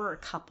 there were a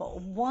couple.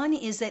 One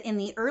is that in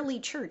the early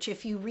church,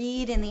 if you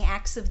read in the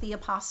Acts of the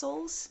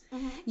Apostles,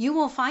 you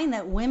will find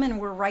that women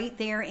were right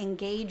there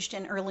engaged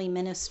in early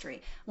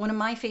ministry. One of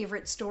my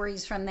favorite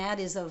stories from that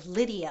is of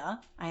Lydia.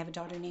 I have a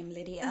daughter named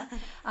Lydia,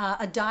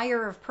 a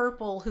dyer of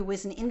purple who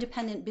was an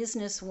independent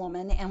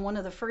businesswoman and one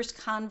of the first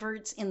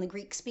converts in the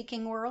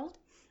Greek-speaking world.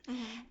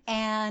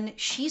 And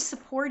she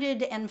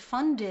supported and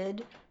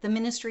funded the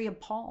ministry of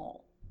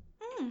Paul.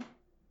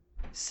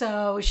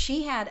 So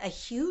she had a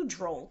huge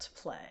role to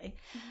play.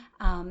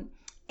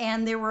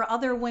 And there were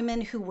other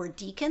women who were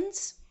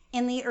deacons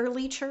in the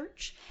early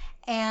church.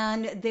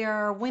 And there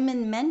are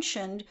women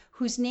mentioned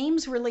whose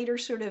names were later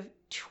sort of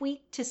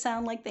tweaked to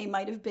sound like they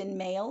might have been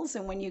males.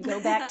 And when you go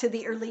back to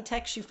the early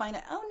text, you find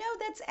out, oh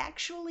no, that's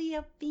actually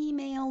a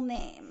female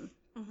name.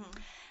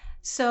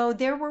 So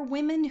there were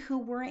women who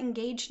were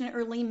engaged in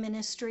early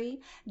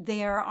ministry.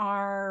 There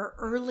are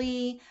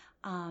early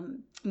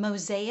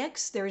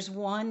mosaics. There's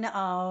one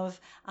of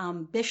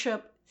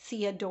Bishop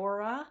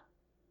Theodora.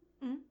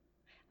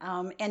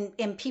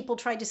 And people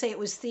tried to say it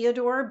was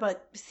Theodore,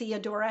 but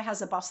Theodora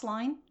has a bus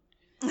line.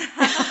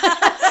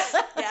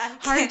 Yeah.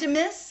 Hard to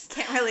miss.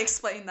 Can't really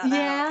explain that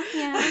out.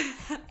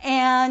 Yeah.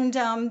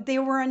 And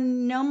there were a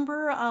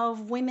number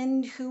of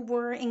women who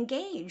were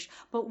engaged.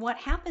 But what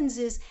happens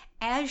is,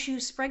 as you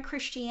spread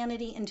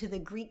Christianity into the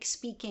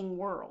Greek-speaking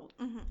world,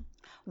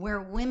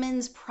 where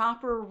women's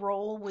proper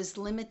role was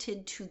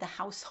limited to the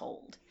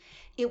household.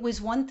 It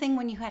was one thing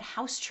when you had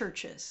house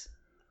churches.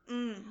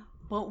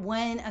 But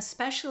when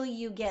especially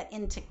you get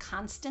into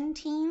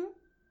Constantine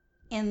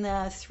in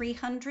the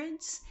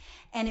 300s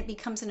and it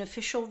becomes an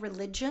official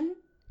religion,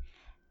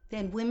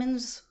 then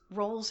women's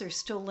roles are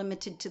still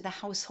limited to the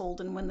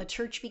household. And when the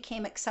church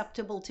became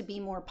acceptable to be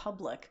more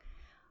public,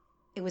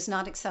 it was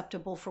not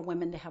acceptable for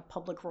women to have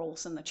public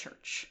roles in the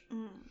church.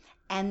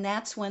 And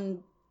that's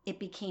when it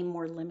became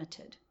more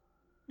limited.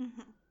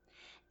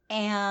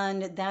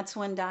 And that's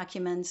when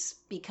documents,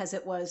 because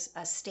it was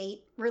a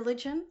state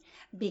religion,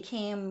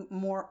 became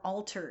more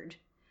altered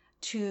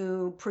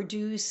to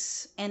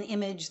produce an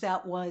image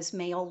that was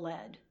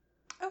male-led.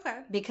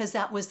 Okay. Because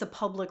that was the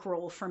public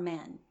role for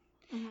men.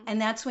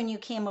 And that's when you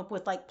came up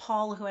with like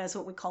Paul, who has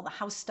what we call the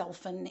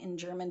Hausstaufen in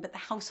German, but the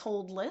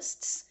household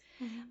lists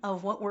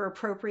of what were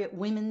appropriate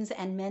women's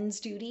and men's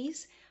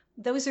duties.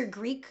 Those are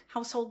Greek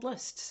household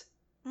lists.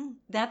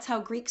 That's how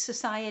Greek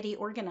society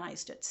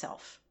organized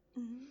itself.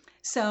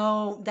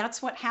 So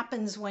that's what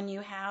happens when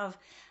you have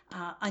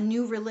a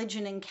new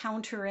religion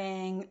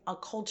encountering a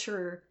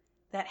culture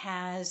that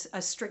has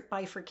a strict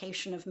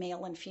bifurcation of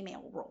male and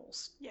female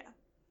roles. Yeah.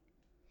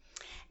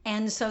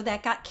 And so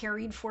that got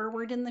carried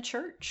forward in the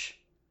church.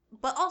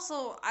 But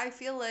also, I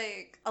feel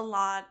like a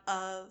lot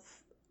of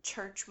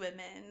church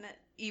women,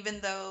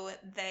 even though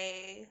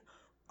they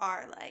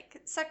are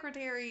like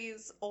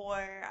secretaries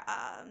or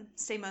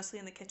stay mostly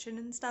in the kitchen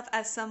and stuff,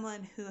 as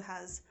someone who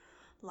has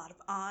a lot of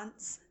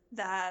aunts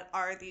that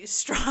are these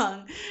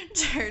strong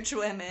church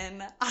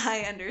women,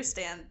 I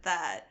understand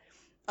that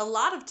a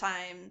lot of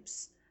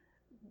times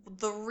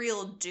the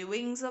real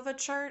doings of a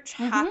church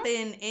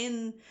happen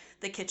in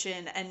the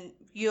kitchen, and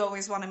you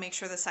always want to make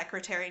sure the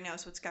secretary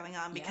knows what's going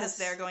on because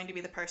they're going to be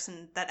the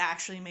person that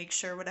actually makes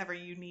sure whatever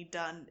you need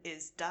done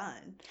is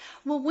done.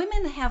 Well,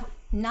 women have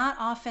not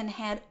often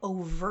had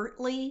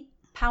overtly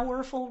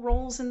powerful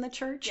roles in the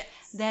church.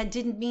 That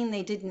didn't mean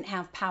they didn't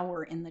have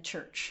power in the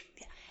church.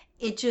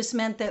 It just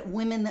meant that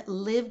women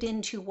lived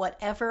into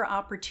whatever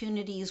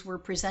opportunities were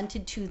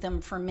presented to them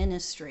for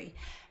ministry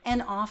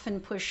and often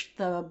pushed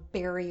the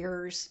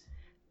barriers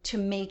to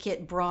make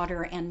it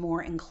broader and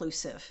more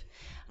inclusive.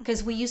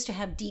 Because we used to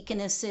have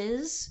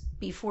deaconesses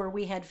before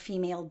we had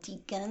female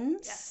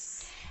deacons.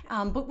 Yes.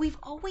 But we've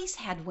always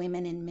had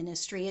women in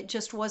ministry. It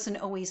just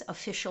wasn't always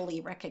officially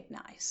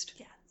recognized.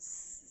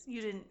 Yes.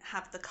 You didn't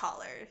have the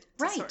collar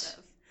to Right. sort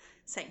of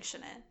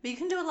sanction it. But you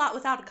can do a lot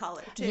without a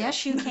collar, too.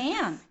 Yes, you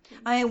can.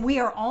 We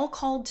are all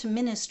called to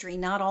ministry.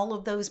 Not all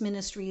of those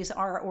ministries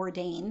are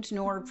ordained,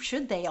 nor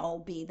should they all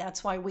be.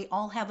 That's why we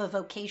all have a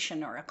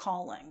vocation or a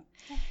calling.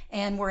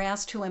 And we're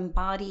asked to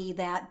embody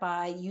that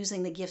by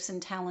using the gifts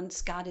and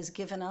talents God has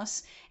given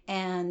us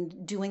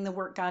and doing the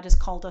work God has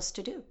called us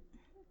to do.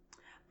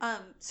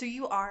 So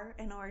you are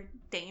an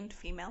ordained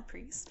female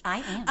priest.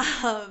 I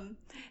am.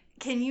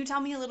 Can you tell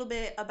me a little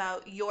bit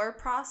about your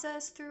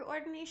process through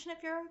ordination,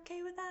 if you're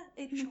okay with that?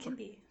 It can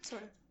be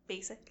sort of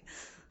basic.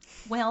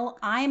 Well,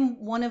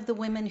 I'm one of the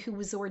women who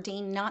was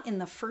ordained not in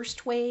the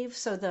first wave.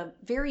 So the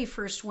very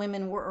first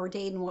women were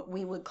ordained what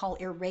we would call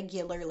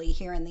irregularly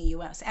here in the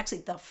U.S.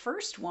 Actually, the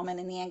first woman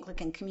in the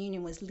Anglican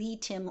Communion was Lee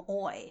Tim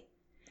Oy.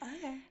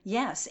 Okay.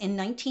 Yes, in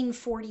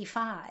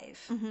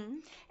 1945. Mm-hmm.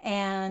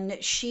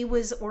 And she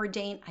was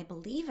ordained, I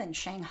believe, in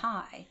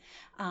Shanghai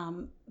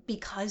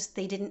because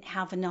they didn't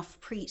have enough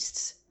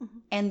priests. Mm-hmm.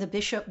 And the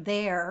bishop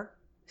there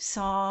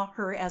saw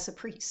her as a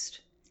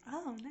priest.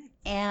 Oh, nice.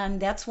 And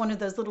that's one of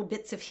those little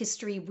bits of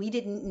history we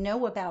didn't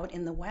know about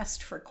in the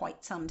West for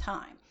quite some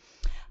time.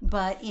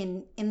 But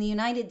in the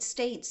United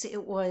States,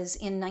 it was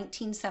in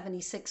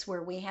 1976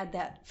 where we had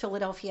that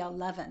Philadelphia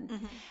 11.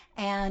 Mm-hmm.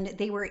 And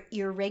they were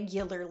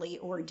irregularly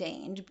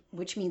ordained,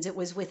 which means it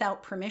was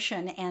without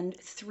permission. And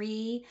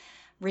 3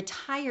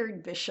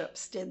 retired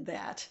bishops did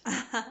that.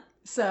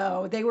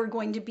 So they were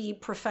going to be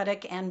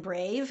prophetic and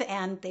brave,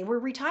 and they were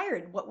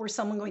retired. What were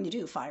someone going to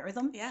do? Fire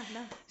them? Yeah,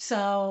 no.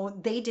 So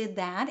they did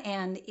that,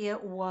 and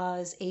it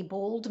was a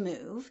bold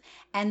move.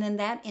 And then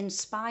that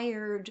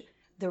inspired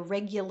the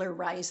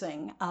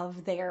regularizing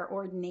of their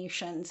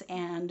ordinations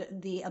and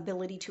the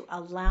ability to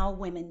allow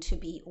women to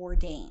be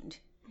ordained,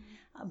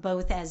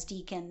 both as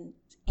deacons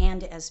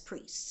and as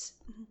priests.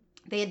 Mm-hmm.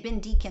 They had been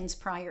deacons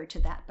prior to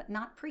that, but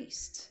not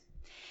priests.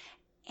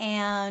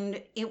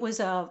 And it was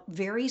a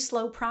very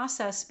slow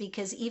process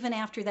because even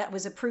after that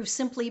was approved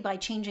simply by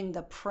changing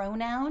the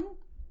pronoun,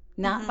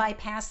 not by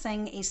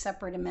passing a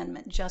separate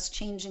amendment, just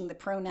changing the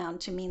pronoun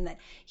to mean that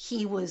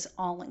he was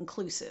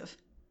all-inclusive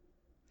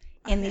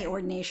in the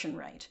ordination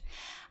rite.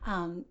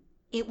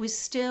 It was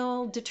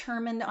still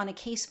determined on a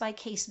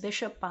case-by-case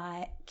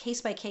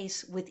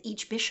case-by-case with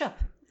each bishop.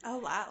 Oh,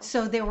 wow.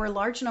 So there were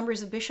large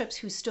numbers of bishops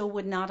who still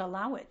would not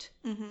allow it.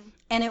 Mm-hmm.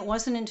 And it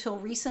wasn't until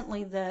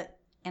recently that,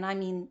 and I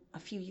mean a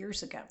few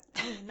years ago.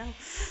 Oh, no.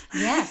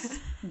 Yes,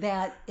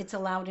 that it's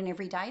allowed in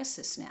every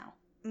diocese now.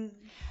 Mm.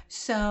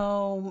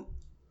 So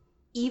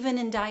even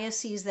in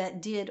dioceses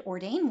that did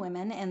ordain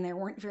women, and there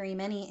weren't very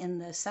many in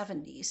the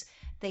 70s,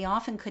 they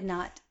often could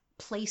not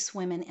place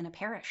women in a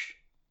parish.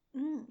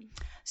 Mm.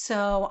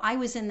 So I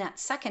was in that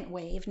second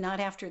wave, not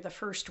after the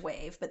first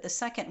wave, but the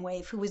second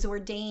wave, who was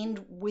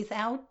ordained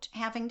without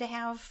having to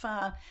have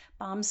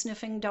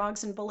bomb-sniffing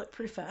dogs and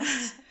bulletproof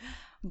vests,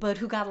 but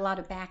who got a lot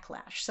of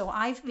backlash. So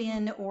I've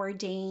been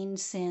ordained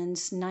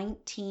since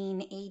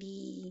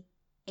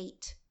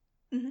 1988.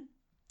 Mm-hmm.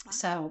 Wow.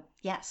 So,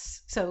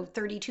 yes. So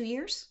 32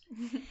 years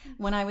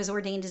when I was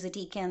ordained as a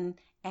deacon,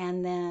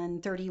 and then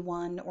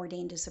 31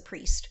 ordained as a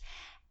priest.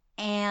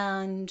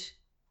 And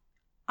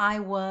I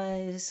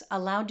was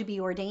allowed to be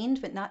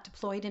ordained, but not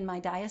deployed in my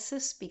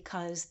diocese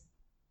because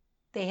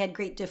they had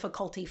great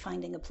difficulty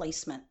finding a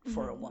placement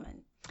for a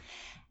woman.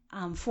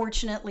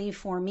 Fortunately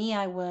for me,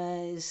 I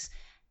was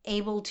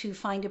able to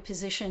find a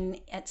position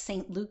at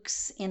St.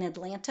 Luke's in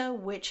Atlanta,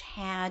 which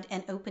had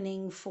an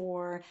opening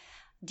for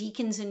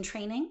deacons in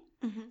training.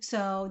 Mm-hmm.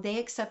 So they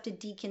accepted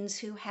deacons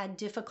who had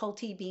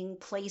difficulty being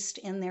placed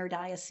in their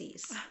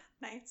diocese.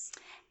 Nice.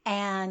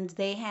 And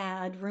they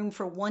had room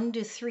for 1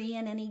 to 3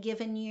 in any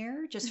given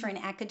year, just for an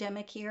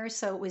academic year.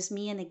 So it was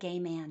me and a gay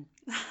man.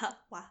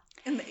 Wow.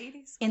 In the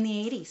 80s? In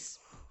the 80s.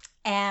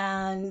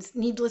 And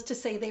needless to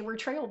say, they were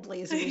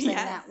trailblazers in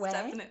that way.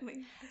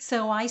 Definitely.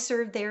 So I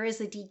served there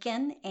as a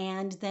deacon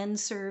and then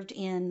served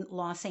in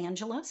Los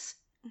Angeles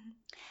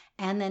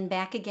and then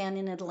back again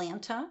in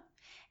Atlanta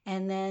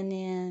and then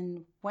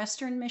in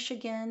Western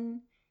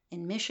Michigan,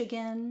 in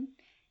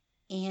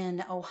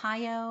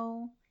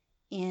Ohio,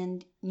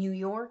 in New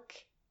York,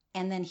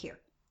 and then here.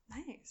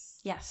 Nice.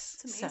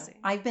 Yes. It's amazing. So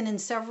I've been in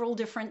several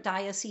different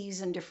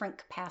dioceses and different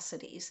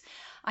capacities.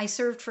 I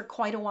served for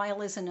quite a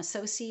while as an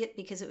associate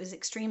because it was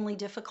extremely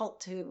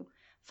difficult to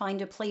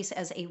find a place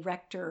as a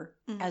rector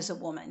as a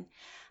woman.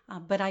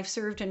 But I've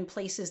served in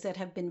places that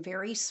have been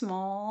very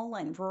small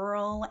and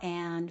rural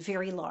and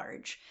very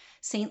large.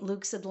 St.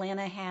 Luke's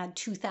Atlanta had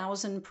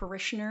 2,000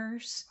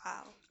 parishioners.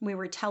 Wow. We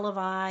were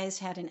televised,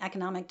 had an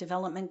economic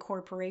development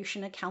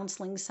corporation, a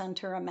counseling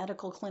center, a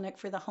medical clinic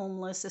for the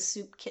homeless, a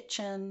soup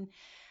kitchen,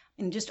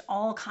 and just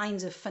all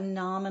kinds of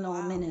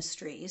phenomenal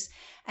ministries.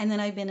 And then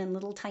I've been in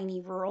little tiny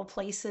rural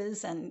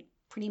places and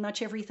pretty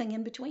much everything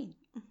in between.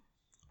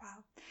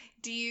 Wow.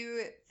 Do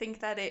you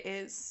think that it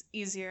is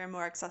easier and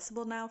more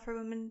accessible now for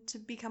women to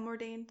become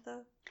ordained,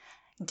 though?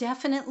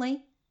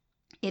 Definitely.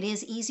 It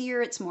is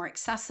easier, it's more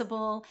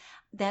accessible.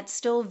 That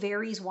still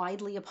varies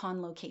widely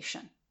upon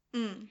location.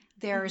 Mm.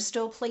 There are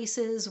still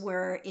places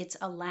where it's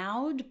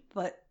allowed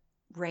but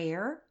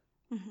rare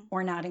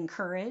or not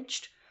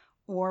encouraged,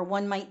 or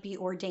one might be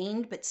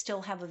ordained but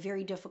still have a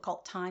very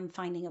difficult time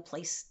finding a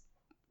place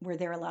where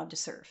they're allowed to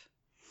serve.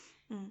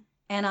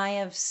 And I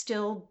have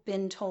still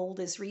been told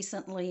as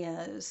recently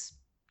as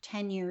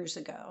 10 years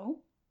ago.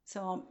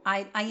 So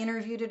I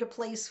interviewed at a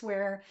place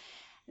where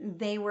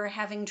they were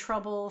having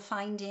trouble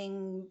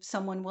finding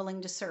someone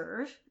willing to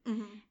serve.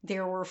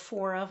 There were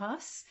 4 of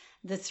us.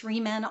 The 3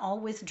 men all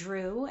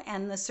withdrew,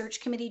 and the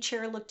search committee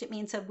chair looked at me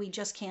and said, "We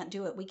just can't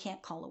do it. We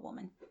can't call a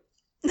woman."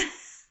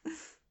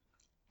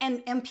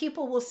 And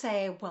people will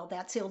say, "Well,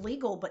 that's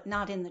illegal, but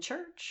not in the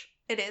church."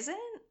 It isn't?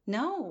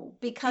 No,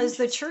 because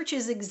the church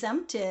is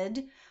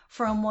exempted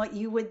from what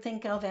you would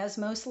think of as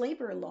most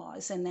labor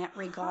laws in that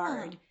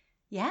regard.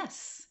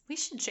 Yes. We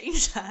should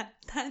change that.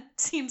 That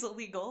seems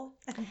illegal.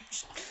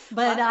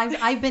 But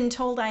I've been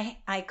told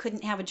I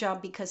couldn't have a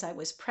job because I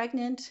was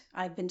pregnant.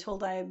 I've been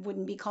told I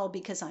wouldn't be called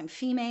because I'm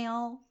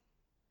female.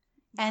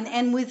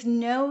 And with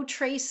no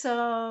trace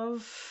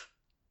of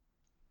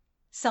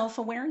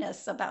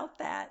self-awareness about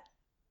that.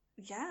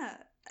 Yeah.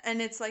 And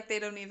it's like they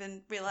don't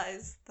even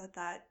realize that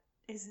that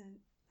isn't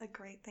a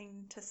great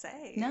thing to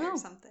say or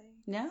something.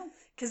 No.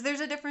 Because there's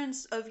a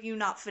difference of you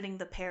not fitting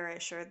the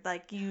parish or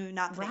like you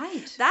not fitting.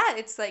 Right. That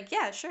it's like,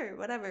 yeah, sure,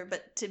 whatever.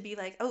 But to be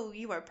like, oh,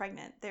 you are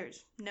pregnant,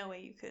 there's no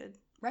way you could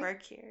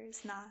work here.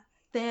 It's not.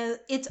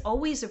 It's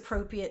always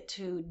appropriate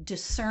to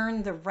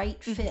discern the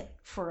right fit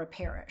for a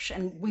parish,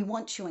 and we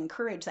want to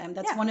encourage them.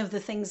 That's one of the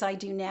things I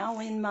do now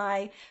in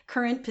my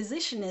current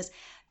position, is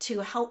to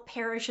help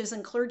parishes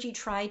and clergy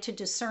try to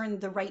discern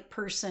the right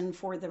person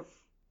for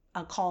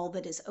a call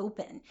that is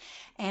open.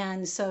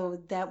 And so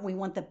that we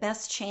want the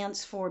best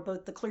chance for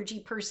both the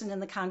clergy person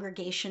and the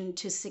congregation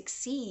to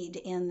succeed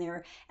in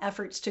their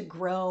efforts to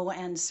grow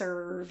and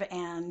serve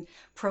and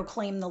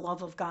proclaim the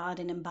love of God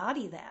and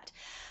embody that.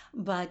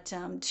 But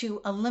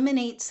to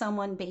eliminate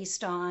someone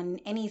based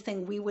on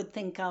anything we would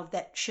think of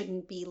that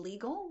shouldn't be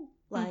legal,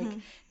 like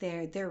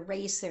their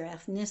race, their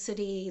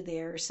ethnicity,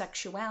 their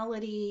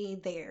sexuality,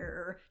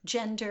 their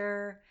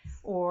gender,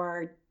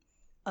 or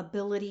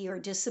ability or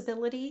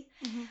disability,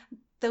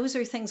 those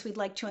are things we'd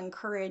like to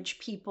encourage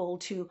people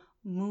to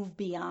move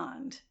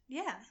beyond.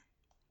 Yeah.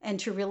 And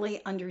to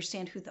really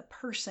understand who the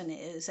person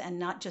is and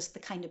not just the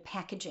kind of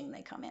packaging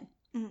they come in.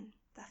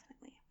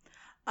 Definitely.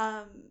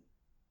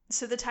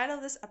 So the title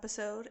of this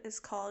episode is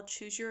called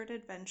Choose Your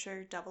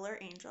Adventure, Devil or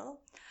Angel.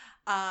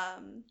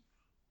 And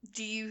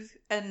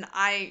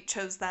I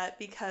chose that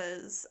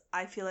because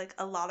I feel like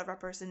a lot of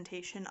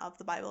representation of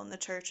the Bible in the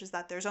church is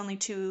that there's only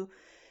 2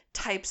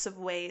 types of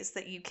ways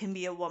that you can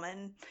be a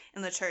woman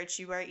in the church.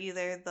 You are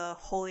either the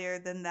holier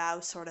than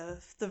thou, sort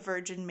of the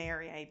Virgin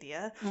Mary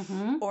idea,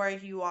 or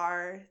you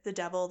are the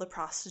devil, the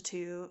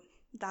prostitute,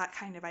 that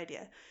kind of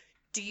idea.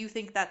 Do you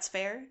think that's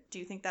fair? Do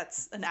you think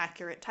that's an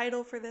accurate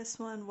title for this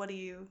one? What do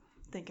you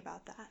think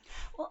about that?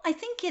 Well, I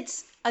think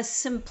it's a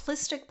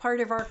simplistic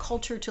part of our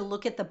culture to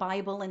look at the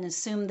Bible and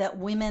assume that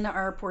women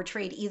are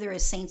portrayed either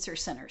as saints or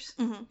sinners,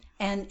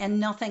 and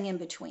nothing in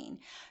between.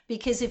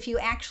 Because if you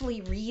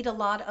actually read a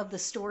lot of the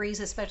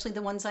stories, especially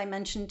the ones I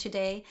mentioned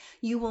today,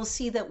 you will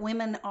see that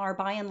women are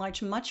by and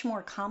large much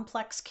more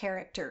complex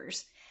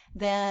characters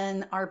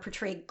than are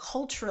portrayed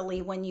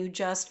culturally when you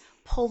just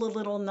pull a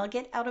little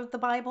nugget out of the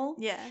Bible.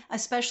 Yeah.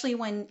 Especially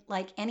when,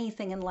 like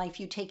anything in life,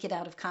 you take it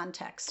out of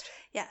context.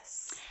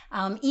 Yes.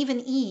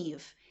 Even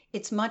Eve,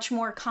 it's much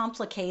more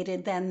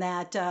complicated than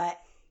that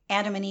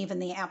Adam and Eve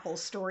and the apple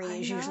story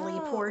is usually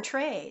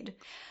portrayed.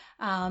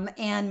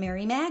 And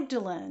Mary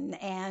Magdalene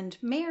and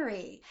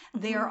Mary,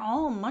 they're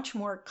all much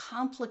more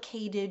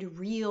complicated,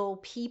 real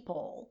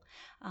people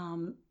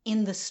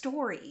in the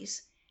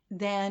stories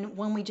than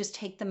when we just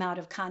take them out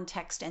of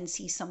context and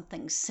see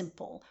something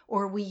simple,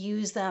 or we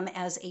use them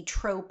as a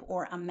trope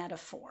or a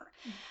metaphor.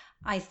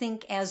 I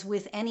think, as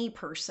with any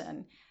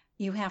person,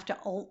 you have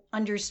to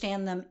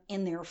understand them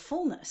in their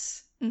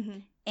fullness.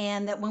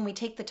 And that when we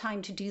take the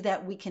time to do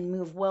that, we can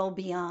move well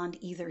beyond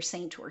either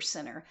saint or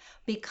sinner,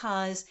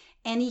 because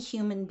any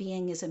human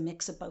being is a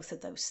mix of both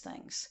of those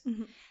things.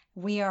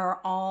 We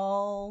are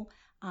all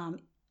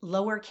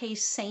lowercase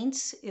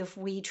saints if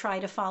we try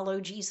to follow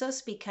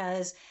Jesus,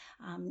 because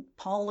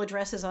Paul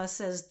addresses us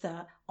as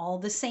all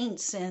the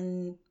saints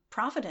in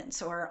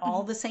Providence, or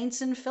all the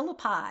saints in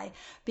Philippi,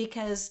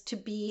 because to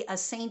be a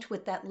saint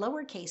with that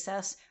lowercase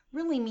s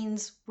really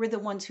means we're the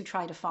ones who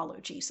try to follow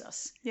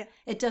Jesus. Yeah.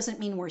 It doesn't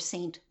mean we're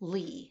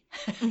saintly.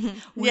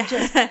 We're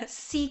just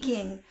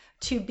seeking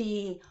to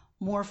be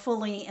more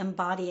fully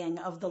embodying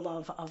of the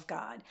love of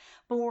God.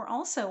 But we're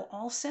also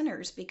all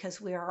sinners,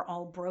 because we are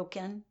all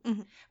broken.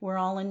 We're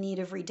all in need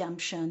of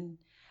redemption.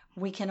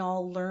 We can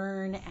all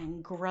learn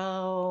and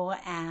grow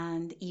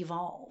and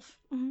evolve.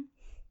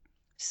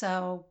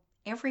 So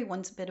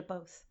everyone's a bit of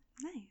both.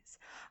 Nice.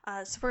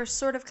 So we're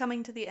sort of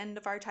coming to the end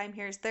of our time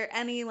here. Is there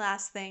any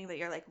last thing that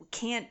you're like, we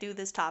can't do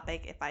this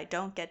topic if I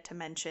don't get to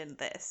mention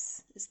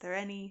this? Is there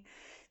anything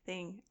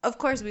anything. Of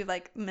course, we've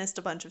like missed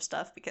a bunch of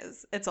stuff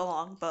because it's a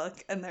long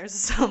book and there's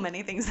so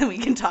many things that we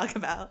can talk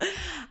about.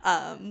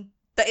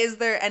 But is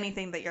there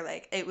anything that you're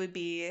like, it would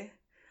be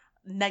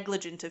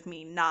negligent of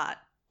me not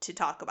to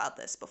talk about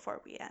this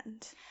before we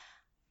end?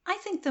 I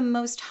think the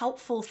most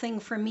helpful thing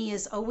for me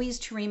is always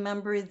to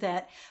remember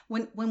that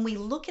when we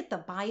look at the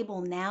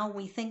Bible now,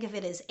 we think of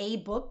it as a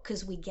book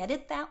because we get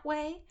it that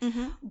way.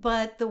 Mm-hmm.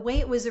 But the way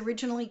it was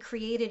originally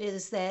created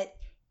is that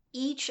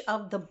each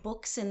of the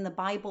books in the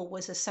Bible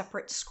was a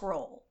separate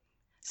scroll.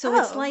 So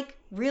it's Oh. like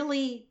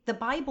really the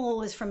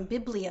Bible is from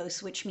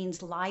Biblios, which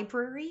means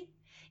library.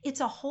 It's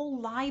a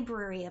whole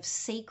library of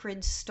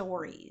sacred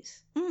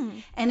stories.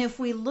 Mm. And if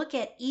we look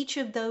at each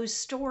of those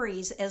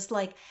stories as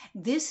like,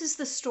 this is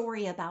the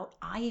story about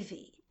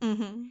Ivy,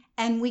 Mm-hmm.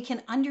 and we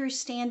can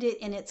understand it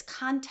in its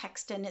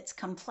context and its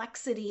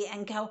complexity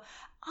and go,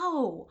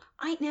 oh,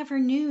 I never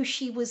knew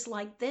she was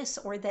like this,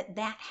 or that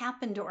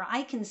happened, or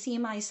I can see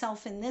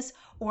myself in this,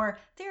 or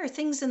there are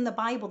things in the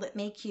Bible that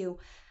make you,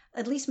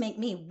 at least make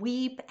me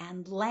weep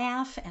and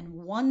laugh and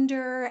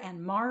wonder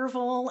and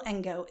marvel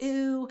and go,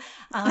 ooh.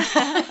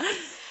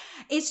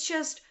 It's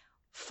just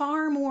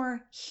far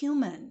more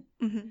human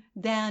Mm-hmm.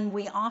 than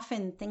we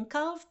often think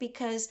of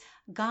because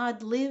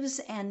God lives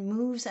and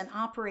moves and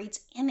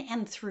operates in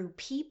and through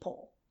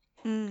people.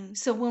 Mm.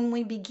 So when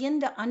we begin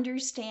to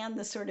understand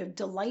the sort of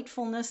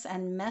delightfulness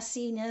and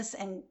messiness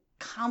and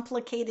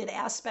complicated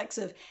aspects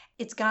of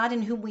it's God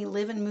in whom we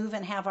live and move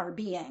and have our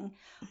being,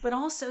 but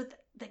also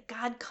that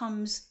God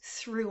comes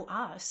through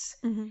us,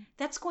 Mm-hmm.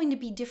 that's going to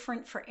be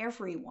different for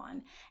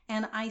everyone.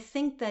 And I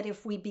think that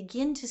if we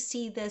begin to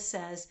see this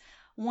as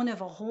one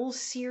of a whole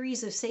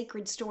series of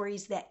sacred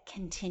stories that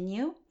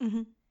continue,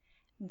 Mm-hmm.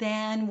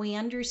 then we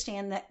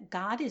understand that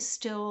God is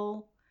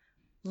still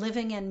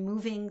living and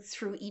moving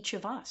through each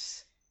of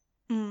us.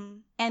 Mm.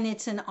 And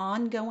it's an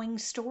ongoing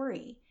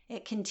story.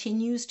 It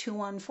continues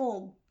to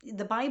unfold.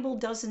 The Bible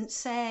doesn't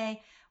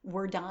say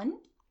we're done.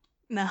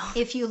 No.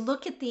 If you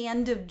look at the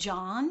end of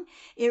John,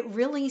 it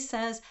really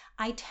says,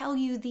 I tell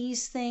you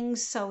these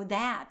things so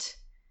that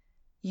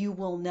you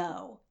will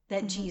know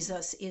that Mhm.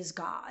 Jesus is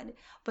God,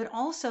 but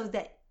also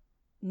that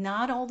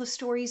not all the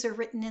stories are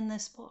written in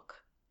this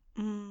book.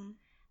 Mm.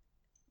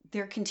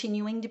 They're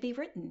continuing to be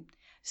written.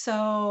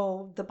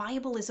 So the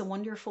Bible is a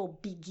wonderful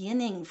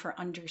beginning for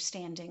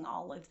understanding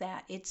all of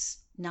that. It's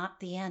not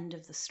the end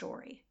of the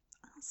story.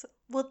 Awesome.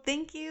 Well,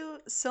 thank you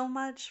so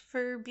much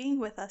for being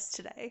with us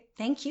today.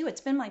 Thank you.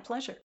 It's been my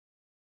pleasure.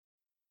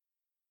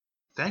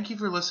 Thank you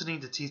for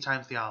listening to Tea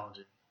Time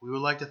Theology. We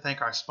would like to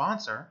thank our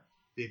sponsor,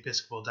 the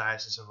Episcopal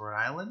Diocese of Rhode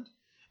Island,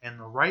 and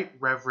the Right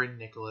Reverend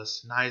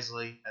Nicholas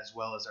Knisley, as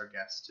well as our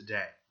guests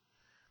today.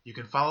 You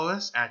can follow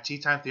us at Tea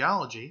Time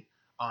Theology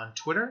on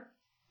Twitter,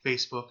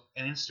 Facebook,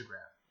 and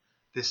Instagram.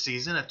 This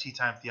season of Tea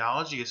Time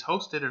Theology is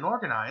hosted and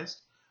organized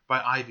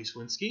by Ivy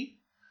Swinsky.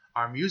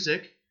 Our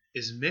music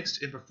is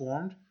mixed and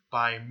performed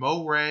by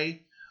Mo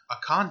Ray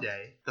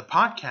Akande. The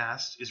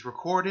podcast is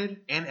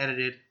recorded and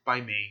edited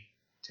by me,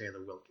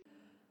 Taylor Wilkie.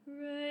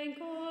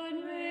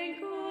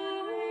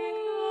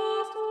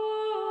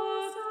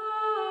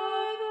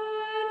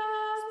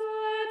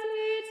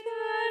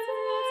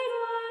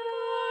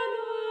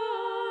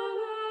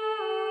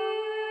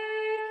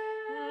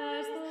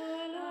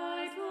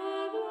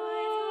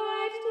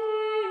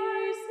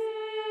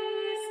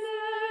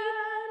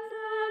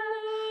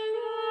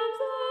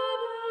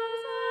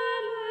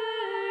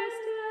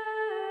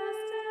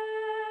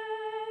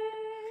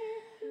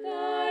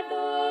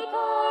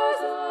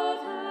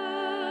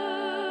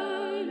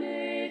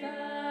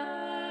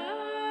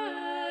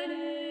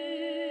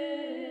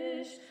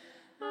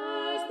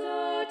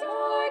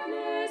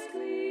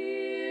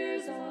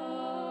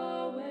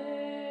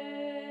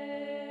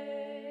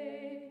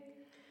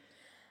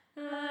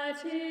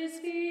 At his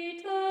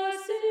feet the